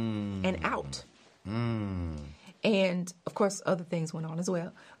and out. And, of course, other things went on as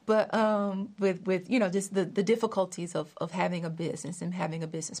well. But with just the difficulties of having a business and having a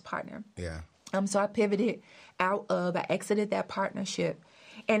business partner. Yeah. So I pivoted I exited that partnership.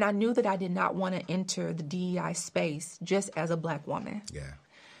 And I knew that I did not want to enter the DEI space just as a Black woman. Yeah.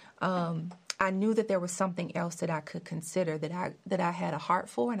 I knew that there was something else that I could consider that I had a heart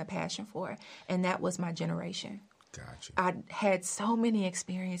for and a passion for, and that was my generation. Gotcha. I had so many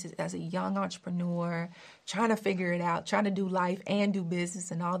experiences as a young entrepreneur, trying to figure it out, trying to do life and do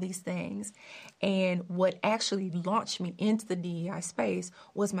business and all these things. And what actually launched me into the DEI space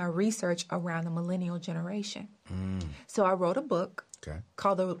was my research around the millennial generation. So I wrote a book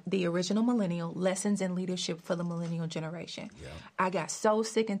called The Original Millennial, Lessons in Leadership for the Millennial Generation. Yeah. I got so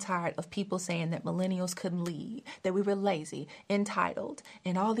sick and tired of people saying that millennials couldn't lead, that we were lazy, entitled,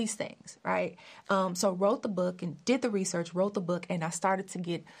 and all these things, right? So I wrote the book and did the research, wrote the book, and I started to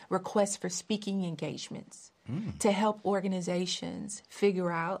get requests for speaking engagements to help organizations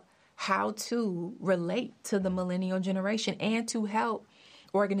figure out how to relate to the millennial generation and to help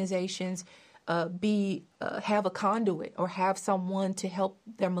organizations have a conduit or have someone to help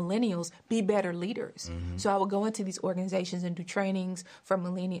their millennials be better leaders. So I would go into these organizations and do trainings for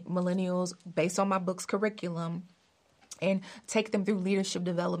millennials based on my book's curriculum and take them through leadership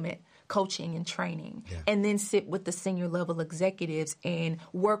development, coaching and training, and then sit with the senior level executives and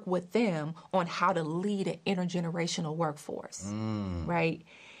work with them on how to lead an intergenerational workforce, right?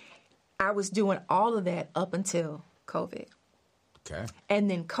 I was doing all of that up until COVID. Okay. And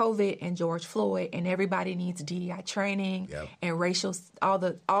then COVID and George Floyd and everybody needs DEI training and racial, all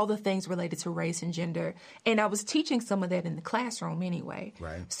the things related to race and gender. And I was teaching some of that in the classroom anyway.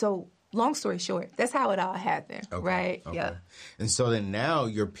 Right. So long story short, that's how it all happened. Okay. Right. Okay. Yeah. And so then now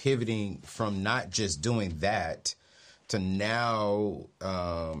you're pivoting from not just doing that to now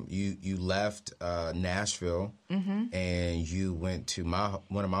you left Nashville and you went to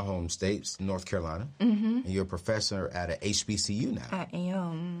one of my home states, North Carolina, and you're a professor at a HBCU now. I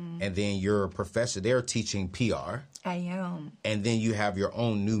am. And then you're a professor there teaching PR. I am. And then you have your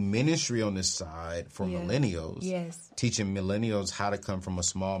own new ministry on the side for millennials. Yes. Teaching millennials how to come from a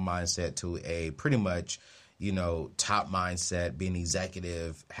small mindset to a pretty much top mindset, being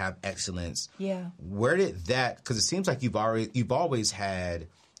executive, have excellence. Yeah. Where did that, because it seems like you've always had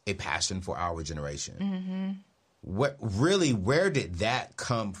a passion for our generation. Where did that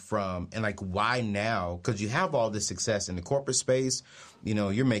come from? And why now? Because you have all this success in the corporate space.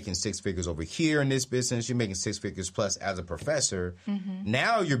 You're making six figures over here in this business. You're making six figures plus as a professor.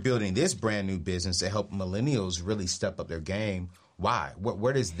 Now you're building this brand new business to help millennials really step up their game. Why?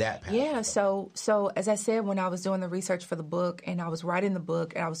 Where does that path come from? So as I said, when I was doing the research for the book and I was writing the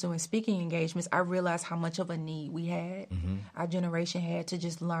book and I was doing speaking engagements, I realized how much of a need we had. Our generation had to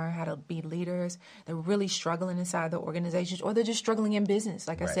just learn how to be leaders. They're really struggling inside the organizations, or they're just struggling in business,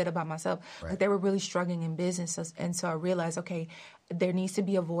 like I said about myself. Like they were really struggling in business. And so I realized, okay, there needs to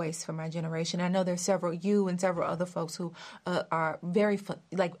be a voice for my generation. I know there's you and several other folks who are very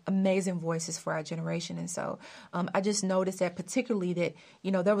amazing voices for our generation. And so I just noticed that particularly that,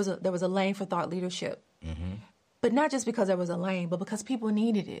 there was a lane for thought leadership. But not just because there was a lane, but because people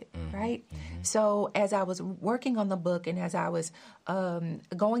needed it, right? So as I was working on the book and as I was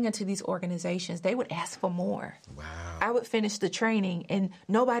going into these organizations, they would ask for more. Wow. I would finish the training and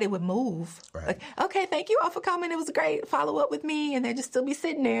nobody would move. Right. Like, okay, thank you all for coming. It was great. Follow up with me. And they'd just still be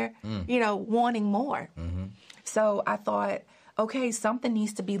sitting there, wanting more. So I thought, okay, something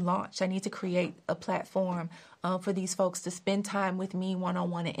needs to be launched. I need to create a platform for these folks to spend time with me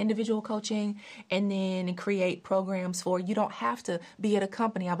one-on-one in individual coaching, and then create programs for, you don't have to be at a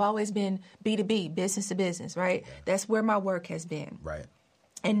company. I've always been B2B, business to business, right? Yeah. That's where my work has been. Right.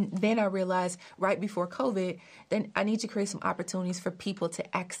 And then I realized right before COVID, then I need to create some opportunities for people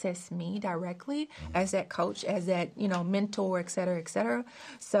to access me directly as that coach, as that, mentor, et cetera, et cetera.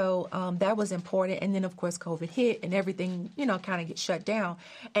 So that was important. And then, of course, COVID hit and everything, kind of get shut down.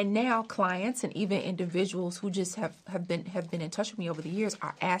 And now clients and even individuals who just have been in touch with me over the years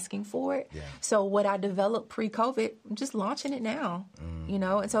are asking for it. Yeah. So what I developed pre-COVID, I'm just launching it now,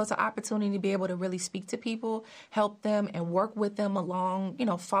 And so it's an opportunity to be able to really speak to people, help them, and work with them along,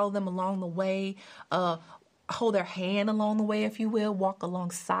 follow them along the way, hold their hand along the way, if you will, walk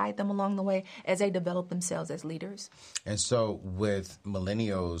alongside them along the way as they develop themselves as leaders. And so with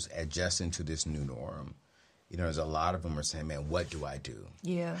millennials adjusting to this new norm, there's a lot of them are saying, man, what do I do?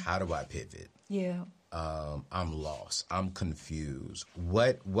 Yeah. How do I pivot? Yeah. I'm lost. I'm confused.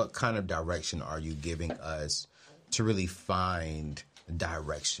 What kind of direction are you giving us to really find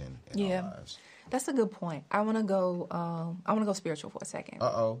direction in our lives? That's a good point. I want to go spiritual for a second.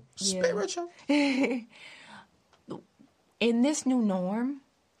 Spiritual? In this new norm,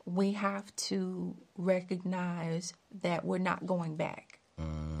 we have to recognize that we're not going back.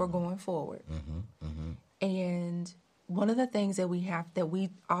 We're going forward. And one of the things that we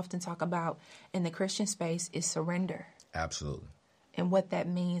often talk about in the Christian space is surrender. Absolutely. And what that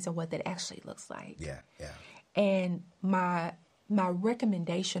means and what that actually looks like. Yeah. And my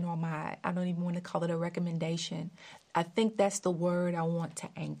recommendation, or I don't even want to call it a recommendation, I think that's the word I want to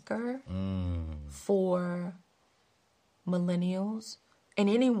anchor for millennials, and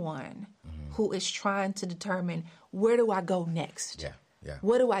anyone who is trying to determine, where do I go next? Yeah.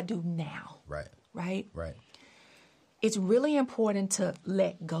 What do I do now? Right. Right? It's really important to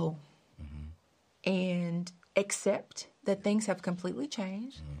let go and accept that things have completely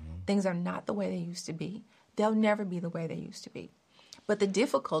changed. Things are not the way they used to be. They'll never be the way they used to be. But the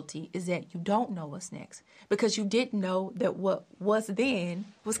difficulty is that you don't know what's next because you didn't know that what was then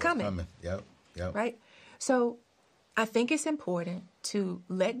was coming. Yep. Right? So I think it's important to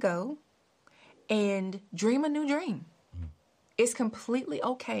let go and dream a new dream. It's completely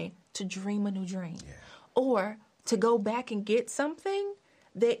okay to dream a new dream. Yeah. Or to go back and get something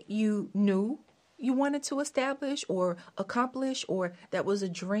that you knew you wanted to establish or accomplish, or that was a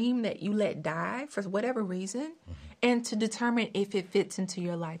dream that you let die for whatever reason, and to determine if it fits into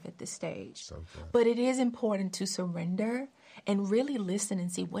your life at this stage. So good. But it is important to surrender and really listen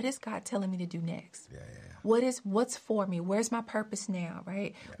and see, what is God telling me to do next? What's for me? Where's my purpose now,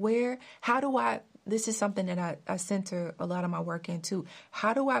 right? This is something that I center a lot of my work into.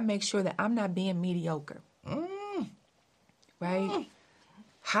 How do I make sure that I'm not being mediocre? Right?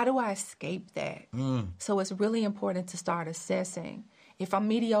 How do I escape that? So it's really important to start assessing. If I'm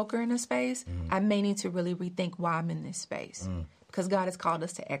mediocre in a space, I may need to really rethink why I'm in this space. Because God has called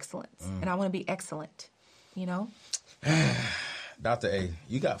us to excellence. And I want to be excellent, you know? Dr. A,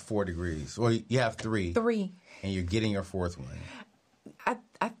 you got 4 degrees. Well, you have 3. 3. And you're getting your 4th one.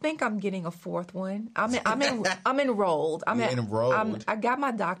 I think I'm getting a 4th one. I'm enrolled. Enrolled. I got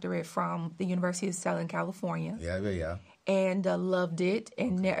my doctorate from the University of Southern California. Yeah. And loved it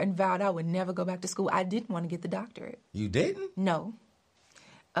and vowed I would never go back to school. I didn't want to get the doctorate. You didn't? No.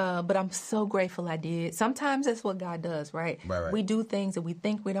 But I'm so grateful I did. Sometimes that's what God does, right? Right. We do things that we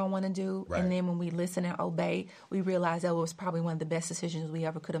think we don't want to do. Right. And then when we listen and obey, we realize that was probably one of the best decisions we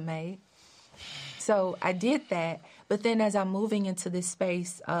ever could have made. So I did that. But then as I'm moving into this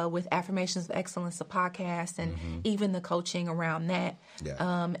space with Affirmations of Excellence, the podcast, and even the coaching around that,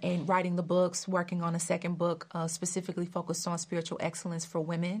 and writing the books, working on a 2nd book specifically focused on spiritual excellence for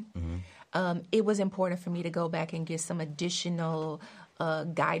women, it was important for me to go back and get some additional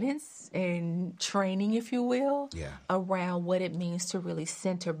guidance and training, if you will, around what it means to really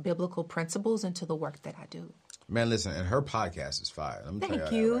center biblical principles into the work that I do. Man, listen, and her podcast is fire. Let me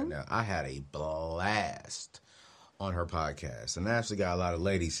tell you that right now. I had a blast on her podcast. And I actually got a lot of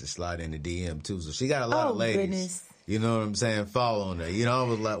ladies to slide in the DM, too. So she got a lot of ladies. Goodness. You know what I'm saying? Following her. You know, I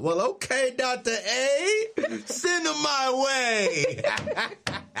was like, well, okay, Dr. A, send them my way.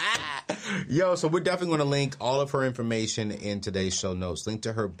 Yo, so we're definitely going to link all of her information in today's show notes. Link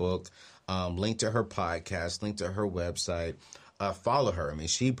to her book, link to her podcast, link to her website. Follow her. I mean,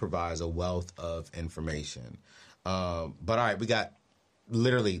 she provides a wealth of information. But all right, we got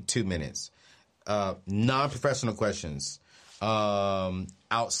literally 2 minutes. Non-professional questions.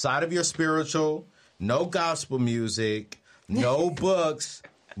 Outside of your spiritual, no gospel music, no books.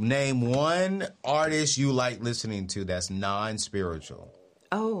 Name one artist you like listening to that's non-spiritual.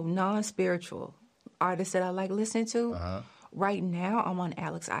 Oh, non-spiritual artist that I like listening to? Right now, I'm on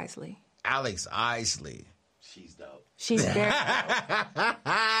Alex Isley. Alex Isley. She's dope. She's very dope.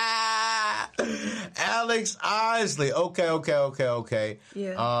 Alex Isley. Okay.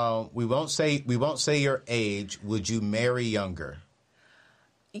 Yeah. We won't say your age. Would you marry younger?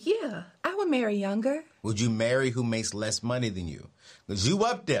 Yeah, I would marry younger. Would you marry who makes less money than you? Because you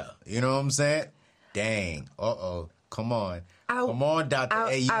up there. You know what I'm saying? Dang. Come on. Come on, Dr.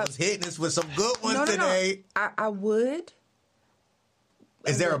 A. You was hitting us with some good ones today. No. I would.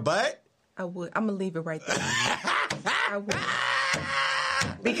 Is there a but? I would. I'm going to leave it right there. I would.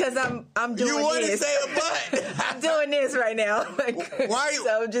 Because I'm doing this. You want to say a but? I'm doing this right now. Why?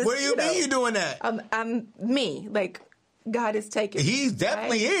 So just, what do you mean you doing that? I'm me. God is taking. He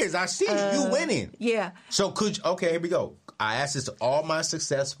definitely is. I see you winning. Yeah. So here we go. I asked this to all my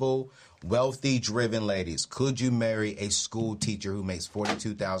successful, wealthy, driven ladies. Could you marry a school teacher who makes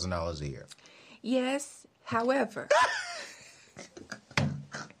 $42,000 a year? Yes. However.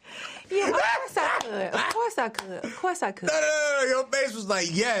 Yeah, of course I could. No. Your face was like,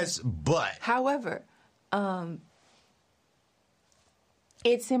 yes, but. However,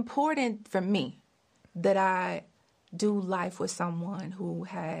 it's important for me that I do life with someone who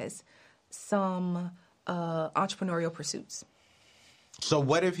has some entrepreneurial pursuits. So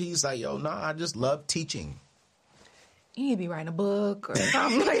what if he's like, I just love teaching? You need to be writing a book or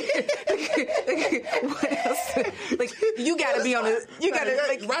something. What else? You got to be on the. You got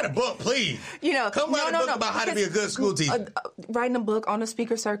to write a book, please. Come write a book about how to be a good school teacher. Writing a book on the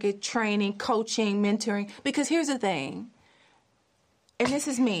speaker circuit, training, coaching, mentoring. Because here's the thing, and this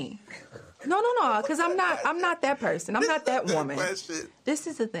is me. No, because I'm not that person. I'm not that woman. This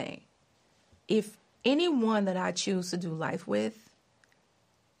is the thing. If anyone that I choose to do life with,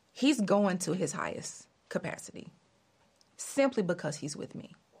 he's going to his highest capacity simply because he's with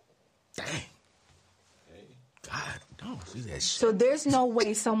me. Dang. God, don't do that shit. So there's no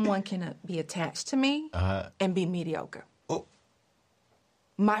way someone can be attached to me and be mediocre. Oh.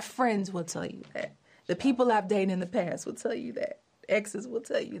 My friends will tell you that. The people I've dated in the past will tell you that. Exes will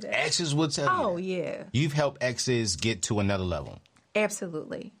tell you that. Exes will tell you Oh, that. yeah. You've helped exes get to another level.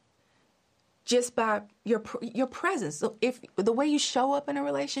 Absolutely. Just by your presence. So if the way you show up in a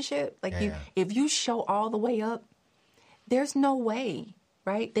relationship, if you show all the way up, there's no way,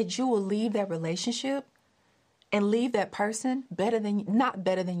 right, that you will leave that relationship and leave that person not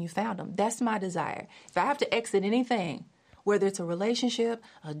better than you found them. That's my desire. If I have to exit anything, whether it's a relationship,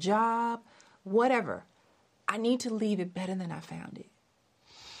 a job, whatever, I need to leave it better than I found it.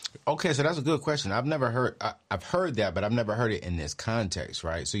 Okay, so that's a good question. I've heard that, but I've never heard it in this context,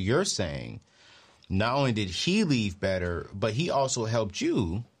 right? So you're saying not only did he leave better, but he also helped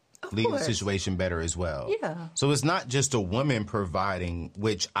you leave the situation better as well. Yeah. So it's not just a woman providing,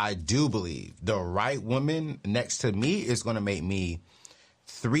 which I do believe. The right woman next to me is going to make me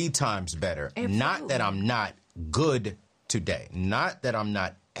 3 times better. Absolutely. Not that I'm not good today. Not that I'm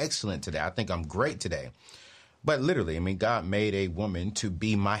not excellent today. I think I'm great today. But literally, I mean, God made a woman to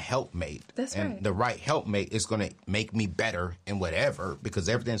be my helpmate. That's and right. The right helpmate is going to make me better in whatever, because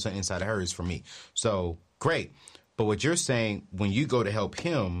everything that's inside of her is for me. So, great. But what you're saying, when you go to help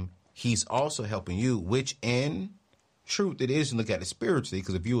him, he's also helping you, which in truth it is, you look at it spiritually,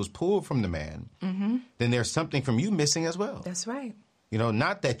 because if you was pulled from the man, then there's something from you missing as well. That's right. You know,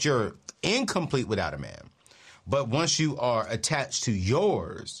 not that you're incomplete without a man, but once you are attached to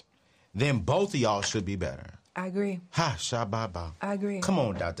yours, then both of y'all should be better. I agree. Ha, shababa. I agree. Come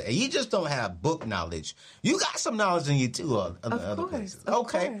on, Dr. A. You just don't have book knowledge. You got some knowledge in you, too, on other places.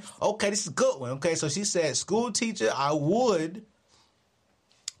 Okay, this is a good one. Okay, so she said, school teacher, I would,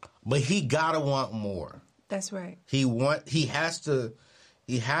 but he gotta want more. That's right. He has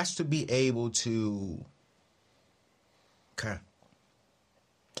to be able to. Okay.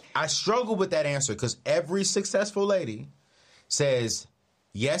 I struggle with that answer because every successful lady says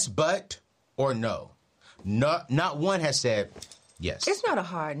yes, but, or no. Not one has said yes. It's not a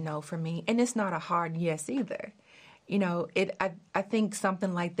hard no for me, and it's not a hard yes either. You know, I think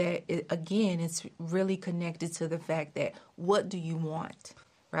something like that, again, it's really connected to the fact that what do you want,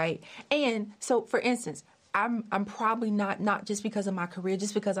 right? And so, for instance, I'm probably not just because of my career,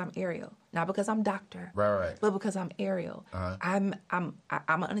 just because I'm Ariel, not because I'm doctor, right, but because I'm Ariel. I'm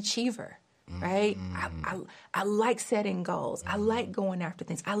an achiever. Right? I like setting goals. I like going after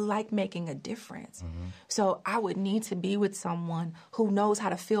things. I like making a difference. So I would need to be with someone who knows how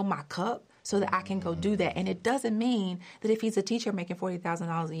to fill my cup so that I can go do that. And it doesn't mean that if he's a teacher making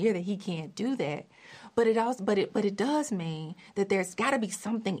 $40,000 a year that he can't do that. But it does mean that there's got to be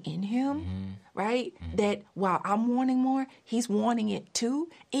something in him, right? That while I'm wanting more, he's wanting it too,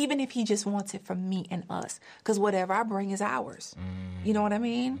 even if he just wants it from me and us. Because whatever I bring is ours. You know what I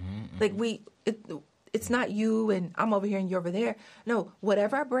mean? Like it's not you and I'm over here and you're over there. No,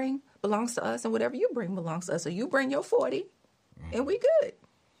 whatever I bring belongs to us, and whatever you bring belongs to us. So you bring your 40, and we good.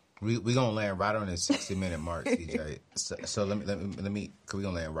 We gonna land right on this 60-minute mark, CJ. So let me. Cause we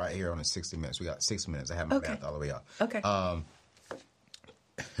gonna land right here on the 60 minutes. We got 6 minutes. I have my math all the way up. Okay.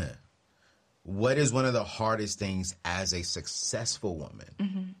 What is one of the hardest things as a successful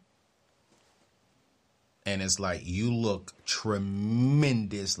woman? And it's like you look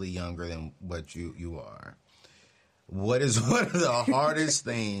tremendously younger than what you are. What is one of the hardest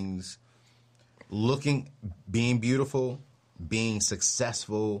things? Being beautiful, being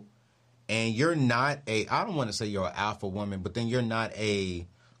successful. And you're not I don't want to say you're an alpha woman, but then you're not a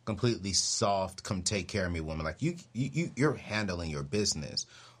completely soft, come take care of me woman. Like you're handling your business.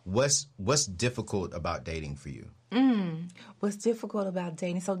 What's difficult about dating for you? What's difficult about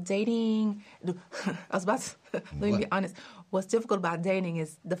dating? So dating, I was about to, let me be honest. What's difficult about dating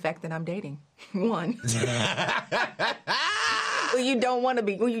is the fact that I'm dating. One. Well, you don't want to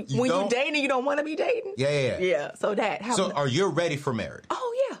be, when you're dating, you don't want to be dating. Yeah. So are you ready for marriage?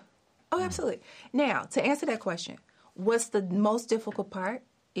 Oh, yeah. Oh, absolutely. Now, to answer that question, what's the most difficult part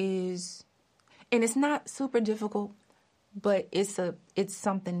is, and it's not super difficult, but it's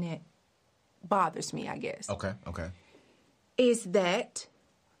something that bothers me, I guess. Okay. Is that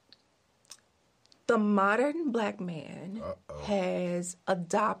the modern black man has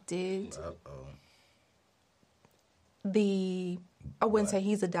adopted I wouldn't say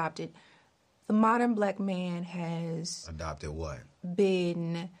he's adopted. The modern black man has adopted what?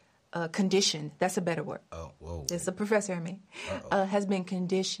 Been conditioned. That's a better word. Oh, whoa. It's a professor in me. Has been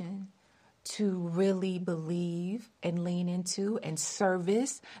conditioned to really believe and lean into and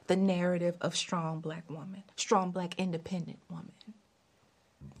service the narrative of strong Black woman, strong Black independent woman.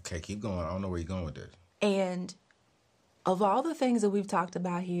 Okay, keep going. I don't know where you're going with this. And of all the things that we've talked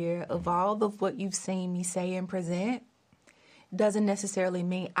about here, of all of what you've seen me say and present, doesn't necessarily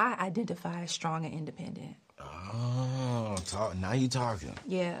mean I identify as strong and independent. Oh, now you're talking.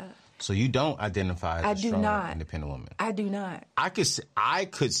 Yeah. So you don't identify as a strong, independent woman? I do not. I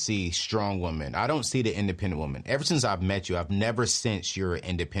could see strong woman. I don't see the independent woman. Ever since I've met you, I've never sensed you're an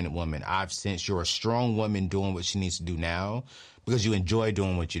independent woman. I've sensed you're a strong woman doing what she needs to do now because you enjoy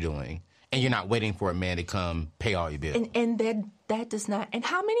doing what you're doing. And you're not waiting for a man to come pay all your bills. And that does not. And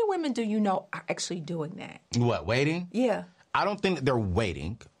how many women do you know are actually doing that? What, waiting? Yeah. I don't think that they're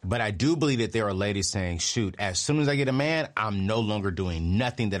waiting, but I do believe that there are ladies saying, shoot, as soon as I get a man, I'm no longer doing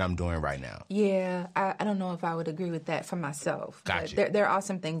nothing that I'm doing right now. Yeah, I don't know if I would agree with that for myself. Gotcha. There are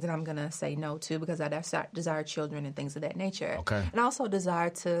some things that I'm going to say no to because I desire children and things of that nature. Okay. And I also desire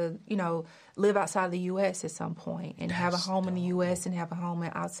to, live outside the U.S. at some point and have a home in the U.S. and have a home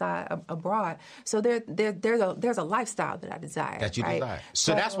outside abroad. So there's a lifestyle that I desire. That you desire.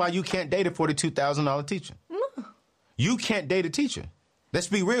 So that's why you can't date a $42,000 teacher. No. You can't date a teacher. Let's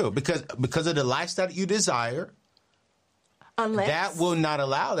be real. Because of the lifestyle that you desire, that will not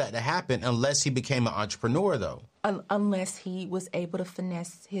allow that to happen unless he became an entrepreneur, though. Unless he was able to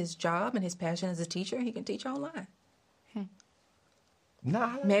finesse his job and his passion as a teacher, he can teach online.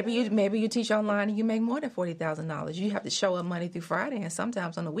 Nah. Maybe you teach online and you make more than $40,000. You have to show up Monday through Friday, and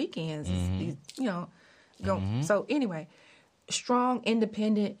sometimes on the weekends, So anyway, strong,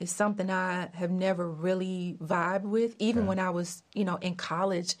 independent is something I have never really vibed with. Even when I was, in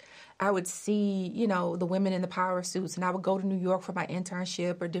college, I would see, the women in the power suits, and I would go to New York for my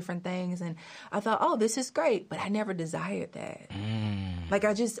internship or different things, and I thought, oh, this is great, but I never desired that. Like,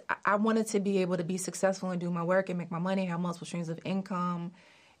 I wanted to be able to be successful and do my work and make my money, have multiple streams of income,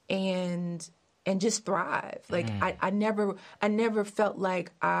 and just thrive. Like, I never felt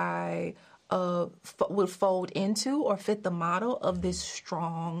like I would fold into or fit the model of this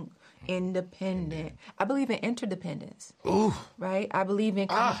strong, independent. I believe in interdependence. Ooh. Right? I believe in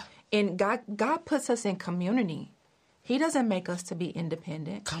God puts us in community. He doesn't make us to be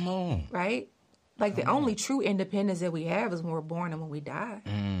independent. Come on. Right? Like the only true independence that we have is when we're born and when we die.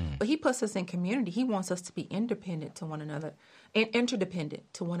 But he puts us in community. He wants us to be independent to one another and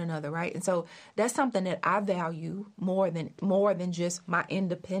interdependent to one another, right? And so that's something that I value more than just my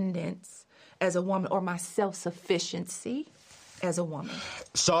independence as a woman or my self-sufficiency as a woman.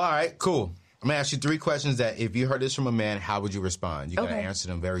 So, all right, cool. I'm going to ask you 3 questions that if you heard this from a man, how would you respond? You got to answer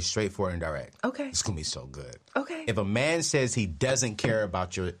them very straightforward and direct. Okay. It's going to be so good. Okay. If a man says he doesn't care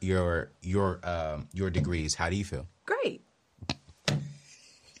about your degrees, how do you feel? Great.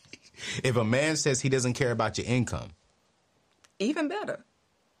 If a man says he doesn't care about your income? Even better.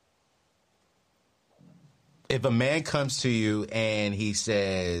 If a man comes to you and he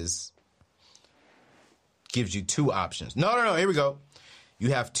says, gives you 2 options. No, here we go.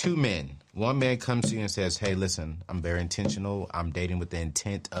 You have 2 men. One man comes to you and says, hey, listen, I'm very intentional. I'm dating with the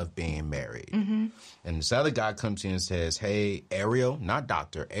intent of being married. Mm-hmm. And this other guy comes to you and says, hey, Ariel, not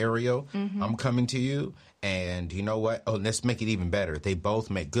doctor, Ariel, I'm coming to you. And you know what? Oh, let's make it even better. They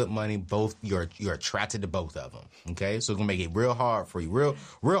both make good money. Both you're attracted to both of them. Okay, so it's gonna make it real hard for you,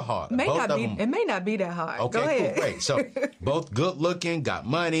 real hard. It may not be that hard. Okay, go ahead. Cool, great. So both good looking, got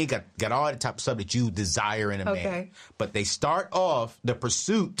money, got all the type of stuff that you desire in a man. But they start off the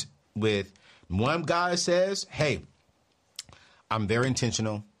pursuit with one guy says, "Hey, I'm very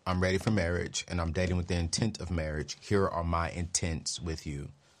intentional. I'm ready for marriage, and I'm dating with the intent of marriage. Here are my intents with you."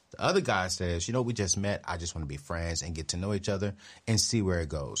 The other guy says, we just met. I just want to be friends and get to know each other and see where it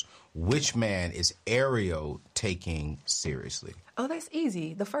goes. Which man is Ariel taking seriously? Oh, that's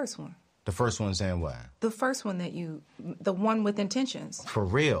easy. The first one. The first one saying what? The first one the one with intentions. For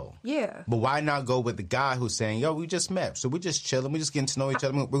real? Yeah. But why not go with the guy who's saying, we just met, so we're just chilling, we're just getting to know each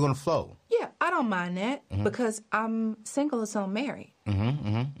other, we're going to flow? Yeah, I don't mind that because I'm single until I'm married.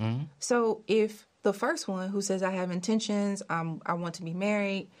 So if the first one who says I have intentions, I want to be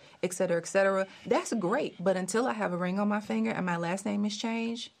married, et cetera, that's great. But until I have a ring on my finger and my last name is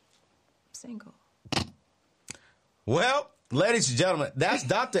changed, I'm single. Well, ladies and gentlemen, that's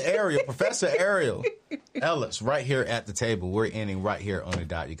Dr. Ariel, Professor Ariel Ellis, right here at the table. We're ending right here on the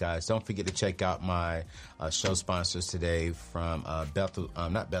dot, you guys. Don't forget to check out my show sponsors today from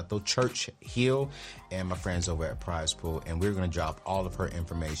Church Hill, and my friends over at Prize Pool. And we're going to drop all of her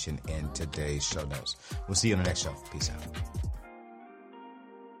information in today's show notes. We'll see you on the next show. Peace out.